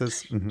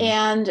Experiences. Mm-hmm.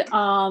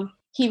 And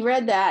he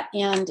read that,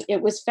 and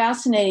it was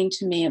fascinating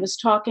to me. It was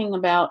talking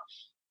about,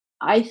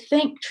 I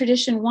think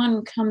Tradition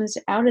One comes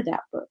out of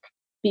that book,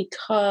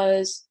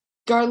 because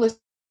regardless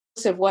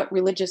of what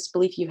religious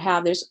belief you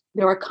have,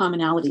 there are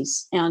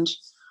commonalities. And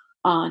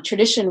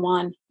Tradition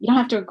One, you don't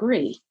have to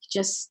agree. You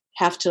just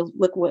have to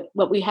look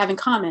what we have in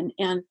common.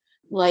 And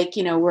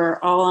we're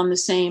all on the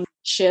same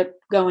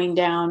ship going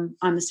down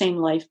on the same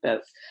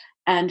lifeboat,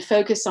 and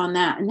focus on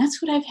that. And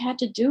that's what I've had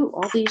to do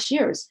all these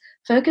years.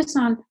 Focus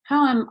on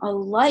how I'm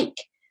alike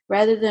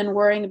rather than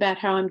worrying about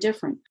how I'm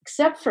different.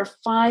 Except for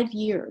 5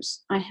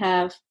 years,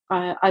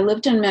 I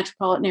lived in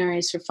metropolitan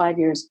areas for 5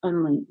 years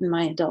only in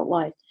my adult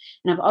life.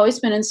 And I've always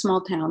been in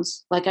small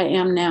towns like I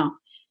am now.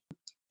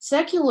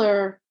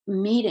 Secular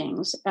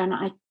meetings, and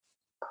I'm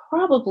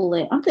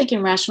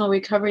thinking Rational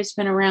Recovery's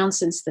been around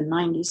since the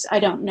 90s. I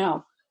don't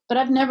know. But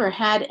I've never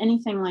had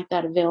anything like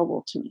that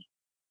available to me.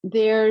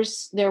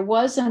 There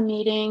was a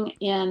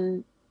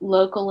meeting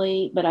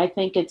locally, but I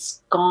think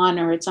it's gone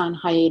or it's on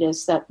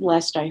hiatus, that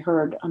last I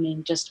heard,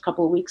 just a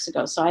couple of weeks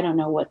ago. So I don't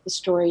know what the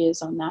story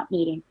is on that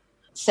meeting,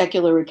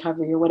 Secular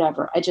Recovery or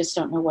whatever. I just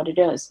don't know what it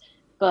is.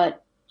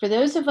 But for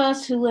those of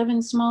us who live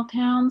in small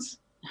towns,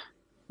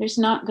 there's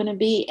not going to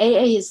be,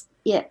 AA is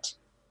it.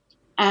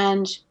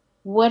 And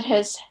what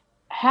has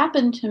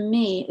happened to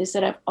me is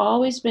that I've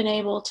always been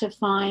able to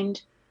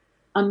find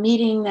a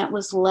meeting that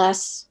was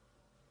less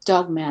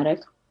dogmatic.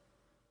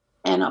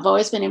 And I've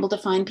always been able to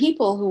find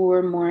people who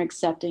were more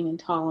accepting and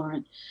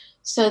tolerant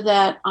so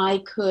that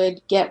I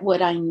could get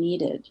what I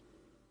needed.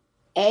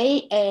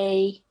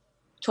 AA,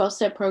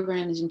 12-step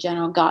programs in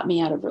general, got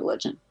me out of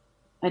religion.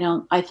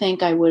 I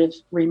think I would have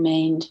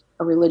remained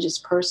a religious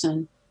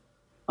person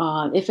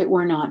if it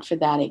were not for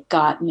that. It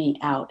got me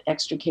out,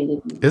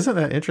 extricated me. Isn't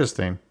that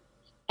interesting?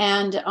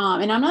 And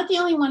I'm not the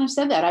only one who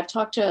said that.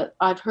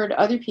 I've heard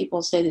other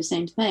people say the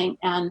same thing.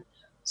 And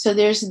so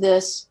there's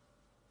this.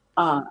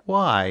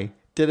 Why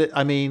did it?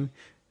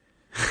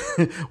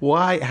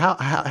 Why?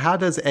 How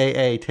does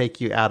AA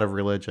take you out of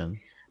religion?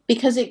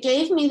 Because it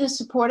gave me the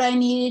support I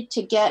needed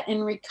to get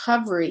in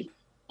recovery,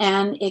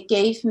 and it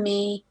gave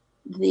me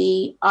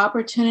the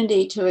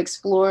opportunity to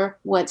explore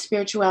what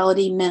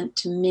spirituality meant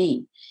to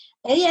me.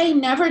 AA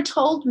never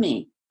told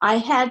me I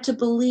had to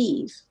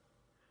believe.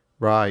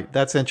 Right.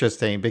 That's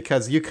interesting,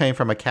 because you came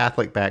from a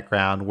Catholic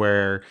background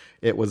where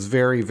it was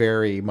very,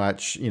 very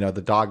much,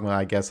 the dogma,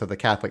 I guess, of the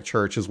Catholic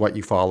Church is what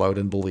you followed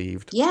and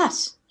believed.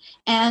 Yes.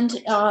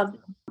 And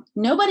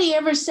nobody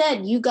ever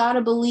said, you got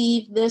to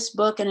believe this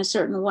book in a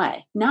certain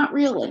way. Not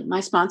really. My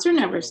sponsor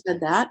never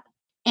said that.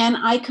 And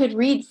I could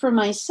read for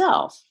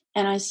myself.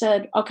 And I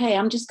said, okay,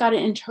 I'm just got to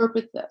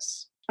interpret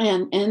this.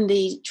 And in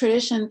the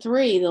Tradition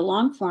 3, the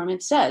long form,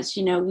 it says,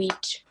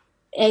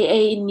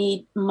 AA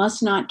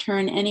must not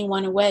turn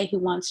anyone away who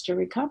wants to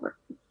recover.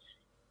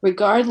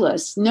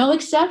 Regardless, no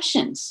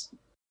exceptions,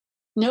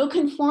 no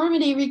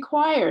conformity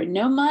required,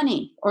 no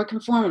money or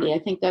conformity. I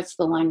think that's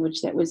the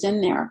language that was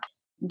in there.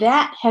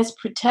 That has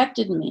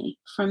protected me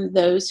from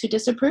those who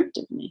disapproved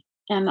of me.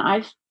 And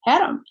I've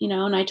had them,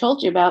 and I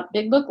told you about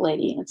Big Book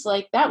Lady. It's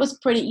like, that was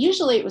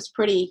usually it was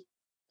dirty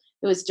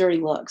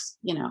looks,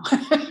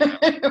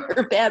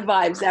 or bad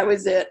vibes. That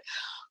was it.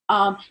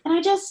 And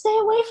I just stay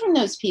away from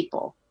those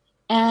people.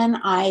 And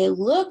I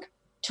look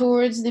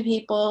towards the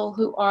people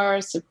who are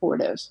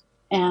supportive.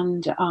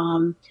 And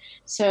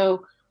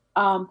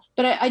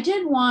but I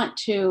did want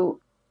to,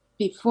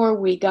 before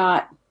we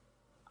got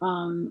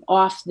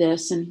off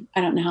this, and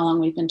I don't know how long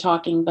we've been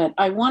talking, but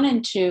I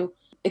wanted to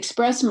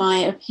express my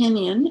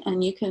opinion,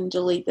 and you can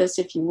delete this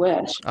if you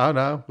wish. Oh,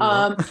 no.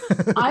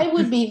 I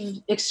would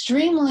be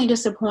extremely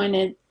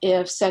disappointed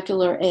if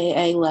secular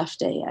AA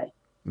left AA.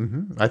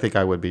 Mm-hmm. I think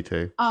I would be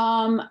too.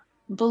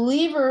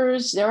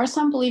 Believers, there are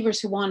some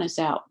believers who want us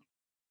out.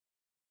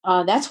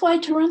 That's why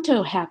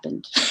Toronto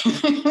happened.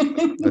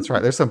 That's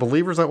right. There's some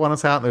believers that want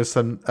us out, and there's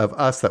some of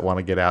us that want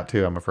to get out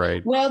too, I'm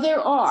afraid. Well, there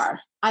are.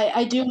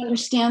 I do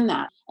understand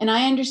that. And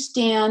I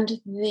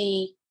understand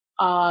the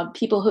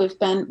people who have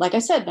been, like I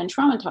said, been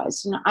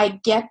traumatized. And I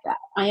get that.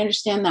 I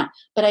understand that.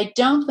 But I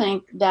don't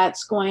think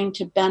that's going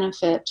to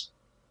benefit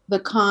the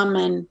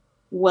common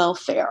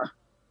welfare.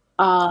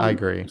 I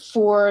agree.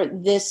 For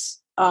this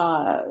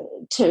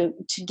to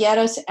get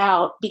us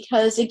out,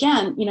 because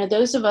again,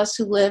 those of us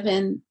who live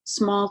in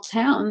small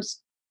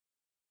towns,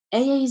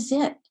 AA is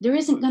it. There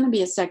isn't going to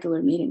be a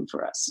secular meeting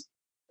for us.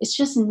 It's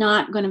just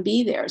not going to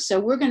be there. So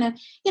we're going to,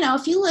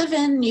 if you live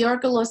in New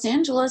York or Los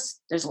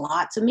Angeles, there's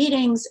lots of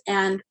meetings,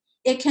 and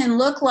it can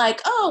look like,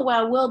 oh,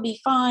 well, we'll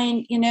be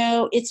fine.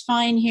 It's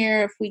fine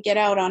here if we get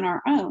out on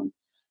our own.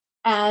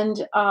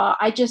 And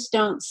I just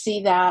don't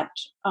see that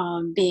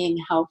being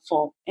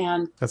helpful.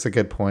 And that's a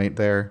good point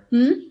there.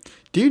 Hmm?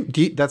 Do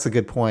you, that's a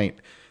good point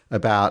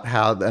about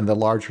how in the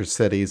larger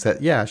cities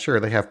that, yeah, sure,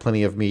 they have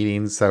plenty of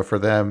meetings. So for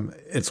them,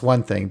 it's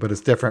one thing, but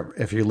it's different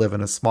if you live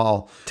in a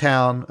small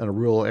town in a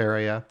rural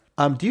area.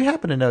 Do you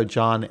happen to know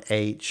John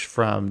H.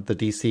 from the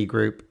DC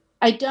group?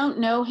 I don't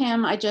know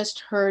him. I just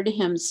heard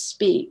him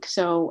speak.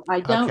 So I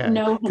don't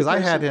know him. Because I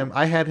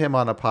had him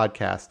on a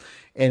podcast,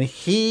 and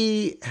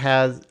he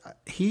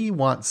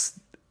wants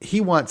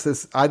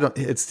this.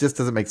 It just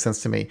doesn't make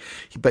sense to me,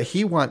 but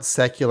he wants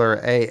secular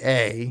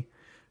AA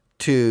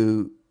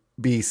to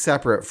be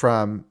separate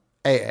from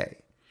AA.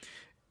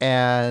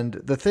 And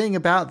the thing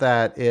about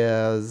that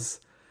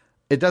is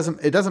it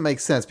doesn't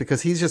make sense,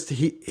 because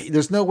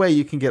there's no way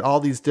you can get all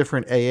these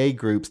different AA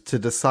groups to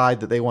decide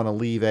that they want to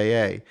leave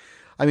AA.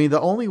 I mean,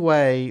 the only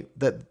way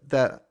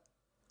that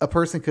a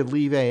person could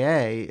leave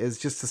AA is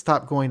just to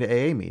stop going to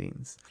AA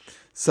meetings.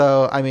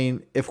 So, I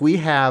mean, if we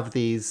have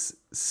these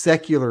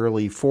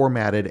secularly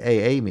formatted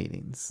AA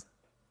meetings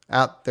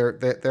out there,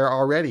 they're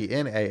already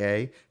in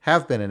AA,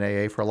 have been in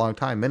AA for a long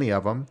time, many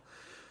of them.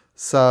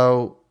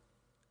 So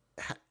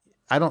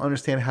I don't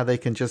understand how they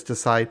can just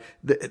decide.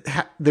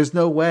 There's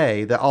no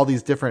way that all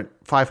these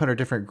 500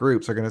 different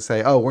groups are going to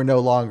say, oh, we're no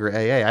longer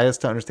AA. I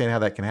just don't understand how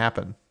that can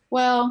happen.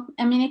 Well,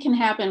 I mean, it can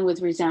happen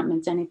with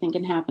resentments. Anything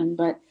can happen,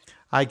 but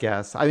I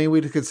guess. I mean,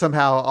 we could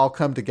somehow all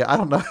come together. I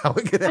don't know how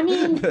we could. I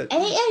mean,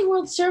 AA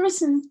World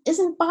Service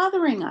isn't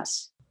bothering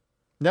us.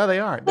 No, they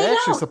aren't. They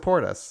actually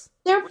support us.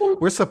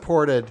 We're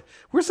supported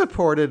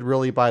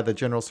really by the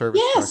general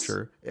service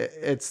structure.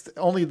 It's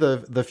only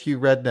the few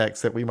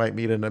rednecks that we might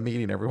meet in a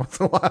meeting every once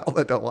in a while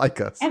that don't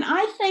like us. And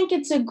I think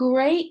it's a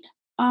great,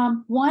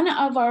 one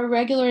of our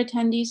regular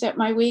attendees at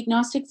my We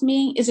Agnostics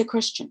meeting is a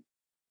Christian.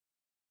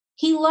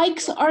 He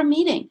likes our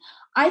meeting.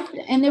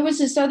 And there was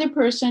this other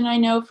person I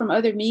know from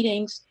other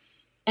meetings,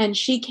 and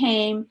she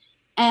came.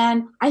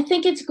 And I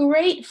think it's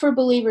great for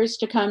believers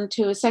to come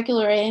to a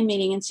secular AA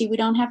meeting and see we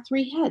don't have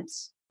three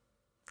heads.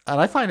 And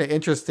I find it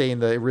interesting,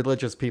 the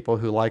religious people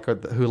who like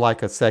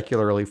a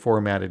secularly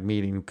formatted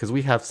meeting, because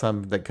we have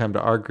some that come to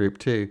our group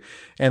too.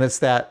 And it's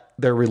that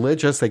they're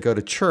religious, they go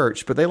to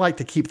church, but they like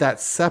to keep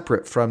that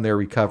separate from their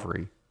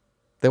recovery.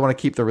 They want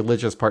to keep the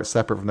religious part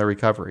separate from their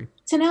recovery.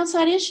 It's an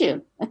outside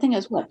issue. I think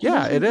it's what?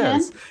 Yeah, it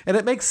is. And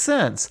it makes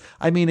sense.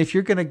 I mean, if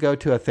you're going to go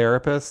to a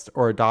therapist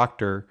or a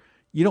doctor,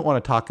 you don't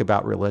want to talk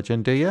about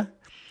religion, do you?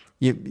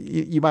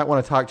 You might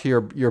want to talk to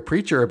your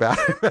preacher about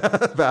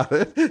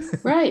it.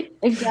 Right,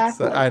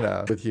 exactly. So I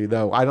know with you.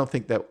 No, I don't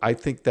think that. I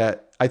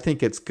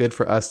think it's good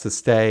for us to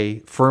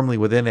stay firmly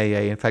within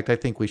AA. In fact, I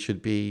think we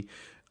should be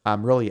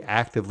really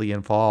actively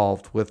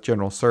involved with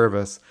general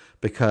service,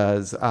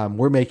 because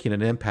we're making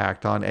an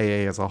impact on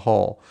AA as a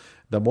whole.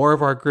 The more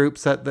of our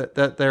groups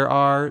that there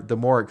are, the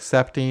more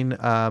accepting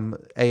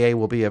AA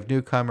will be of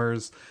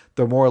newcomers.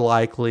 The more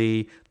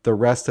likely the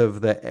rest of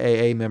the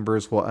AA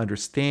members will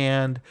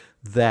understand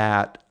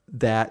that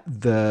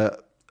the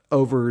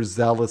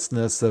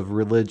overzealousness of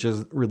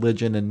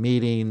religion and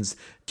meetings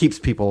keeps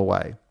people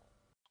away.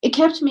 It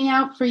kept me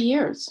out for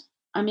years.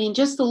 I mean,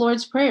 just the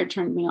Lord's Prayer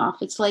turned me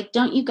off. It's like,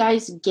 don't you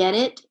guys get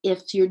it?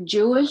 If you're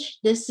Jewish,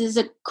 this is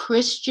a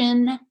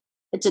Christian.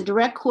 It's a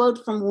direct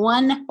quote from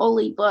one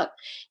holy book.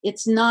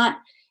 It's not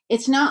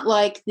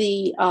like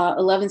the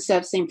 11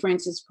 steps St.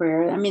 Francis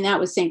prayer. I mean, that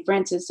was St.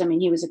 Francis. I mean,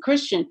 he was a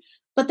Christian,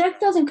 but that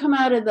doesn't come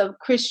out of the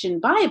Christian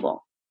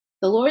Bible.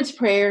 The Lord's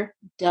Prayer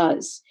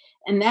does.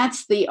 And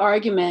that's the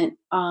argument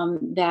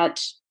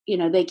that,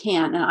 they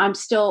can't. And I'm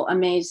still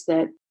amazed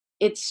that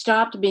it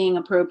stopped being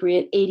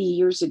appropriate 80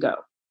 years ago.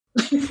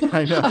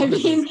 I know. I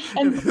mean,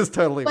 it's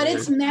totally but weird.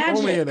 It's magic.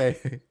 Only in A.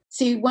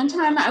 See, one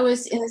time I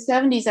was in the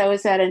 70s, I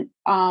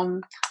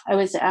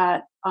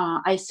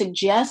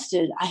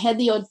had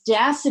the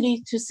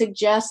audacity to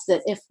suggest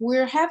that if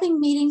we're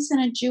having meetings in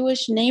a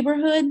Jewish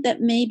neighborhood,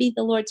 that maybe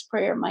the Lord's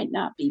Prayer might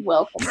not be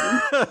welcome.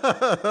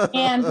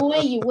 And boy,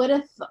 you would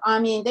have,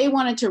 they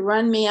wanted to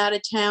run me out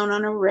of town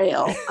on a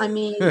rail. I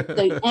mean,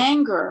 the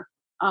anger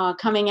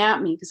coming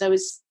at me,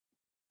 because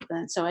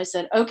so I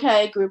said,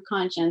 okay, group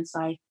conscience,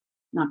 I'm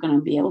not going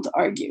to be able to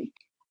argue.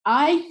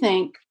 I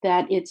think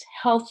that it's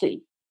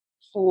healthy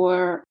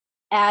for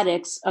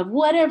addicts of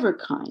whatever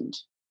kind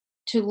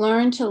to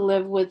learn to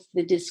live with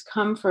the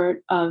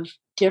discomfort of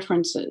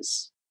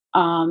differences.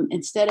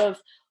 Instead of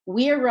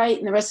we're right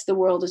and the rest of the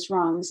world is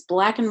wrong, this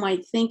black and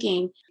white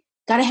thinking,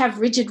 got to have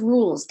rigid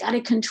rules, got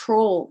to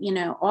control,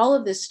 all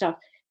of this stuff.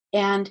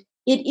 And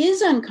it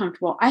is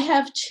uncomfortable. I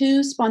have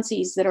two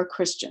sponsees that are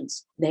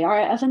Christians. They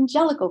are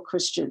evangelical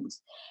Christians.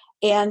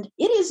 And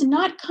it is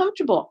not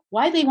comfortable.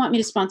 Why they want me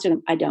to sponsor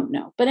them, I don't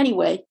know. But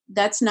anyway,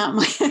 that's not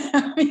my,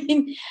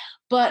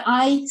 But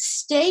I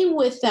stay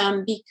with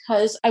them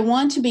because I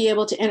want to be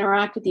able to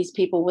interact with these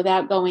people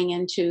without going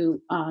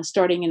into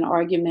starting an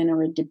argument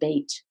or a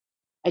debate.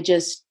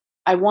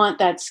 I want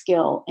that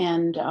skill.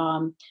 And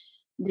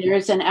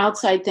there's an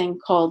outside thing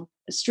called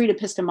street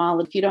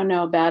epistemology. If you don't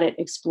know about it,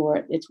 explore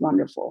it. It's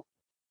wonderful.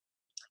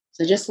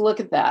 So just look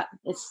at that.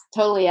 It's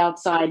totally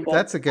outside.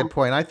 That's a good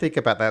point. I think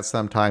about that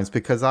sometimes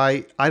because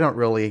I don't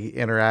really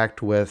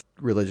interact with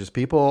religious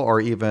people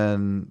or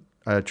even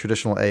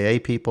traditional AA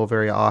people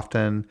very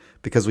often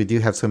because we do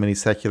have so many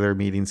secular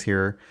meetings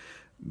here.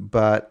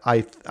 But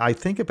I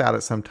think about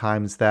it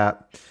sometimes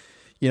that,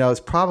 it's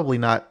probably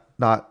not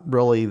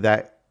really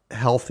that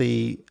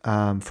healthy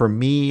for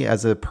me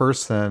as a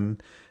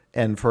person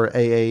and for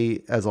AA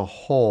as a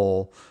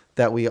whole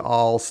that we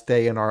all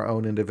stay in our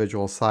own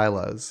individual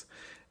silos.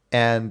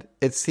 And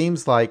it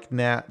seems like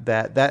now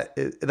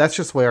that's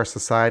just the way our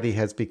society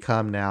has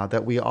become now,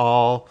 that we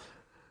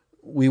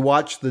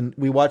watch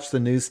the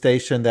news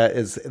station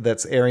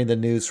that's airing the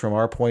news from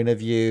our point of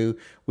view.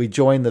 We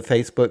join the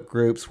Facebook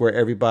groups where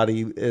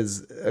everybody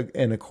is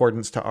in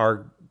accordance to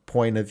our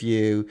point of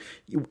view.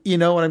 You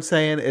know what I'm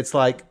saying? It's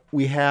like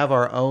we have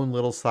our own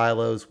little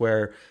silos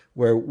where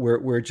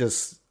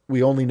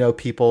we only know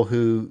people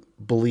who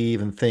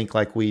believe and think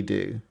like we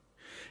do.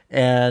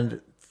 And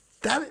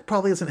that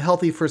probably isn't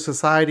healthy for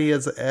society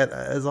as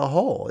a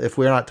whole if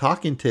we're not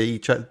talking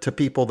to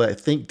people that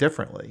think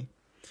differently.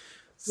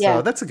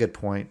 So that's a good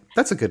point.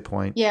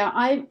 Yeah,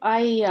 I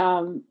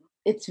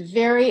it's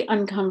very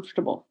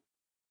uncomfortable.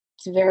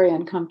 It's very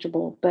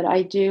uncomfortable, but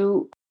I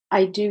do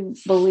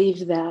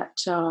believe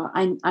that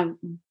I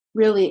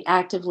really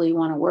actively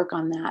want to work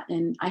on that.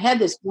 And I had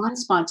this one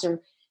sponsor.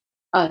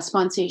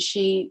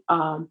 She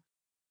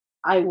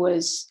I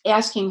was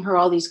asking her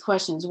all these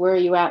questions. Where are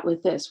you at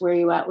with this? Where are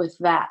you at with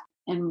that?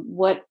 And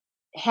what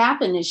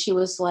happened is she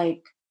was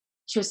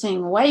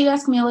saying, why are you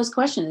asking me all those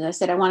questions? And I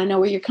said, I want to know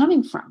where you're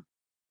coming from.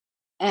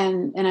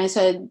 And I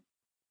said,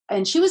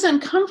 and she was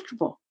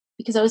uncomfortable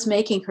because I was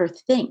making her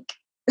think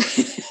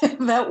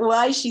about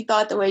why she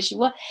thought the way she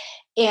was.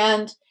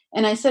 And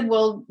I said,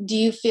 well, do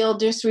you feel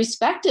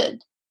disrespected?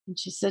 And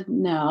she said,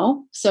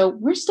 no. So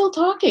we're still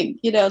talking.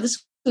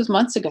 This was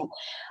months ago.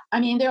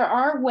 I mean, there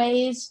are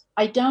ways.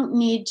 I don't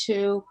need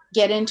to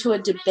get into a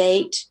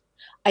debate.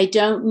 I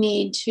don't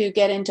need to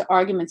get into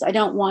arguments. I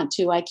don't want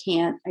to. I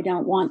can't. I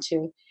don't want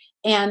to.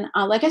 And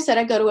like I said,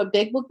 I go to a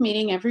big book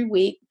meeting every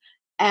week.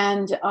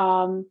 And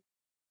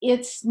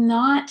it's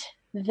not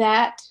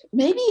that,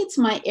 maybe it's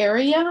my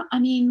area. I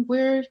mean,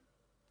 we're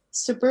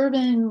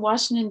suburban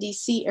Washington,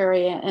 D.C.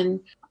 area. And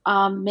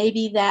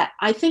maybe that,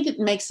 I think it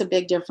makes a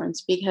big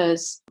difference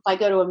because if I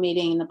go to a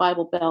meeting in the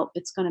Bible Belt,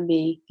 it's going to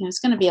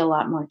be a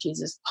lot more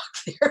Jesus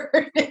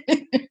there.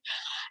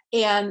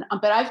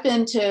 But I've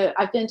been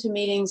to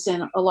meetings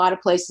in a lot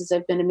of places.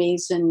 I've been to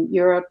meetings in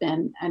Europe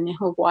and in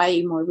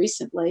Hawaii more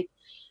recently.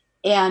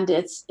 And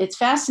it's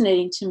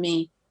fascinating to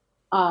me.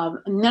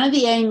 None of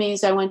the AA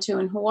meetings I went to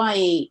in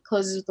Hawaii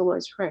closes with the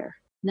Lord's Prayer.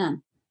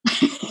 None.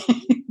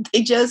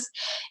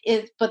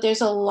 But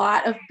there's a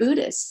lot of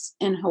Buddhists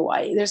in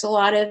Hawaii. There's a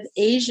lot of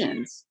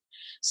Asians.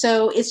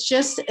 So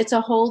it's a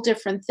whole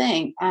different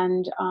thing.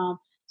 And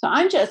so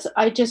I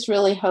just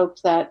really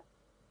hope that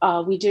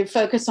we do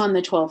focus on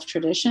the 12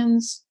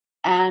 traditions.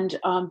 And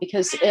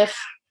because if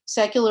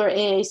secular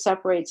AA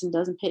separates and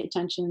doesn't pay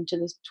attention to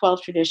the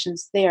 12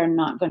 traditions, they are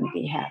not going to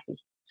be happy.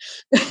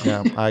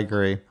 Yeah, I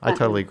agree. I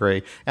totally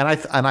agree. And I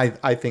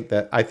think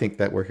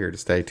that we're here to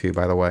stay too,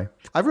 by the way.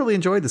 I've really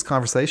enjoyed this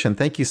conversation.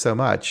 Thank you so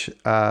much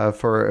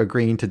for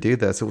agreeing to do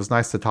this. It was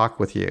nice to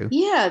talk with you.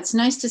 Yeah, it's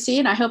nice to see you.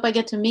 And I hope I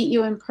get to meet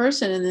you in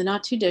person in the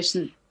not too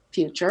distant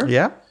future.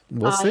 Yeah,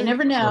 we'll see. You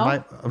never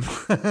know.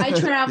 I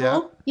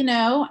travel,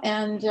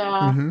 and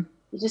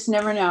you just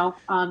never know.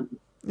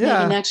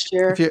 Maybe next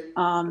year.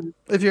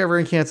 If you're ever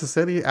in Kansas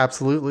City,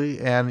 absolutely.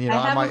 And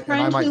I have a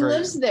friend who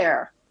lives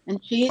there. And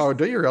she's, oh,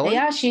 do you really?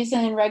 Yeah, she's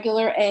in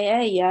regular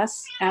AA.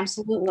 Yes,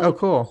 absolutely. Oh,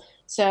 cool.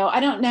 So I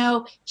don't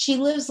know. She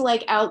lives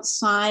like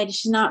outside.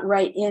 She's not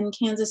right in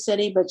Kansas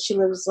City, but she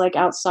lives like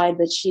outside,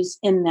 but she's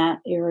in that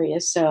area.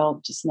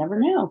 So just never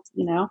know,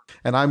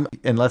 And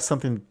unless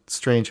something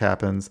strange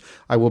happens,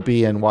 I will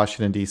be in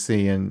Washington,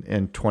 D.C.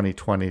 in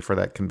 2020 for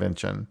that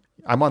convention.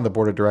 I'm on the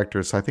board of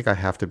directors, so I think I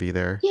have to be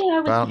there.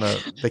 Yeah. But I don't know.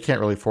 They can't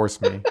really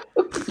force me.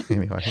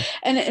 Anyway.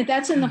 And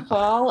that's in the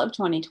fall of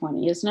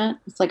 2020, isn't it?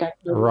 It's like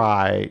October.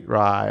 Right.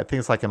 I think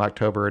it's like in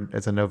October.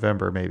 It's in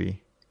November,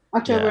 maybe.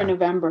 October and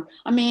November.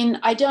 I mean,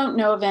 I don't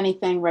know of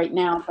anything right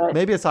now, but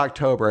maybe it's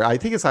October. I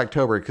think it's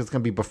October because it's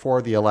going to be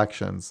before the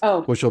elections,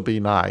 which will be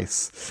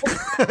nice.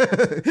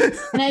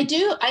 And I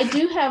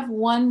do have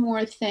one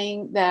more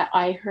thing that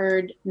I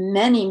heard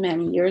many,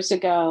 many years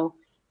ago,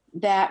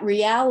 that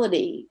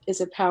reality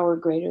is a power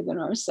greater than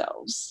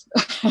ourselves.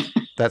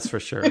 That's for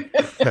sure.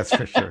 That's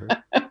for sure.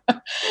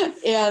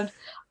 And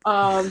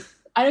I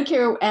don't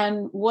care.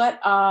 And what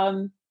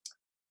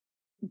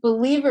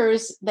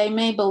believers, they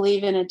may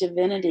believe in a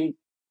divinity,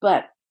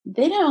 but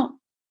they don't.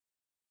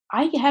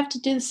 I have to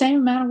do the same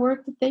amount of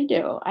work that they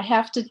do. I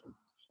have to.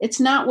 It's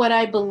not what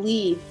I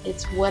believe,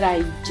 it's what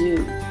I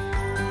do.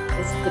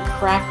 It's the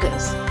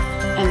practice.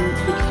 And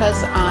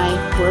because I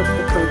work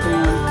the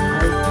program,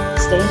 I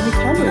stay in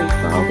recovery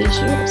for all these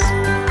years.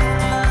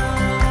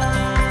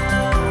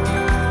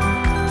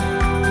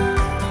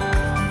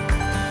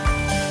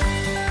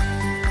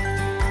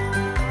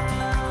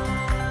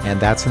 And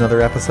that's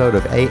another episode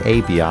of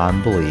AA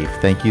Beyond Belief.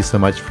 Thank you so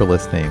much for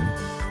listening.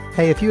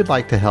 Hey, if you would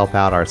like to help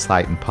out our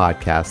site and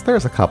podcast,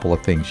 there's a couple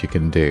of things you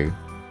can do.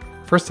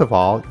 First of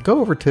all, go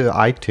over to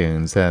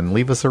iTunes and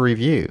leave us a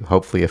review,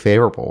 hopefully a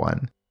favorable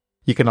one.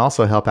 You can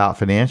also help out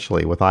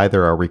financially with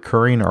either a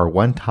recurring or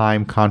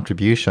one-time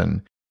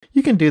contribution.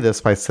 You can do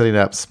this by setting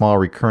up small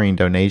recurring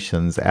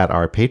donations at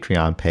our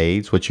Patreon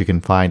page, which you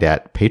can find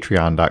at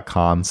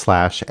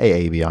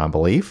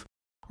patreon.com/AABeyondBelief,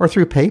 or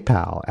through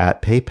PayPal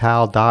at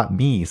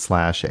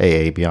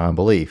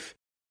paypal.me/AABeyondBelief.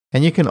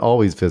 And you can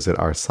always visit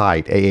our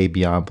site,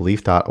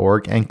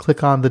 aabeyondbelief.org, and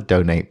click on the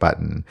donate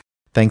button.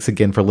 Thanks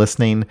again for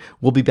listening.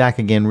 We'll be back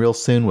again real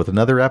soon with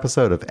another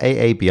episode of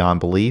AA Beyond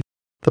Belief,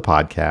 the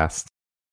podcast.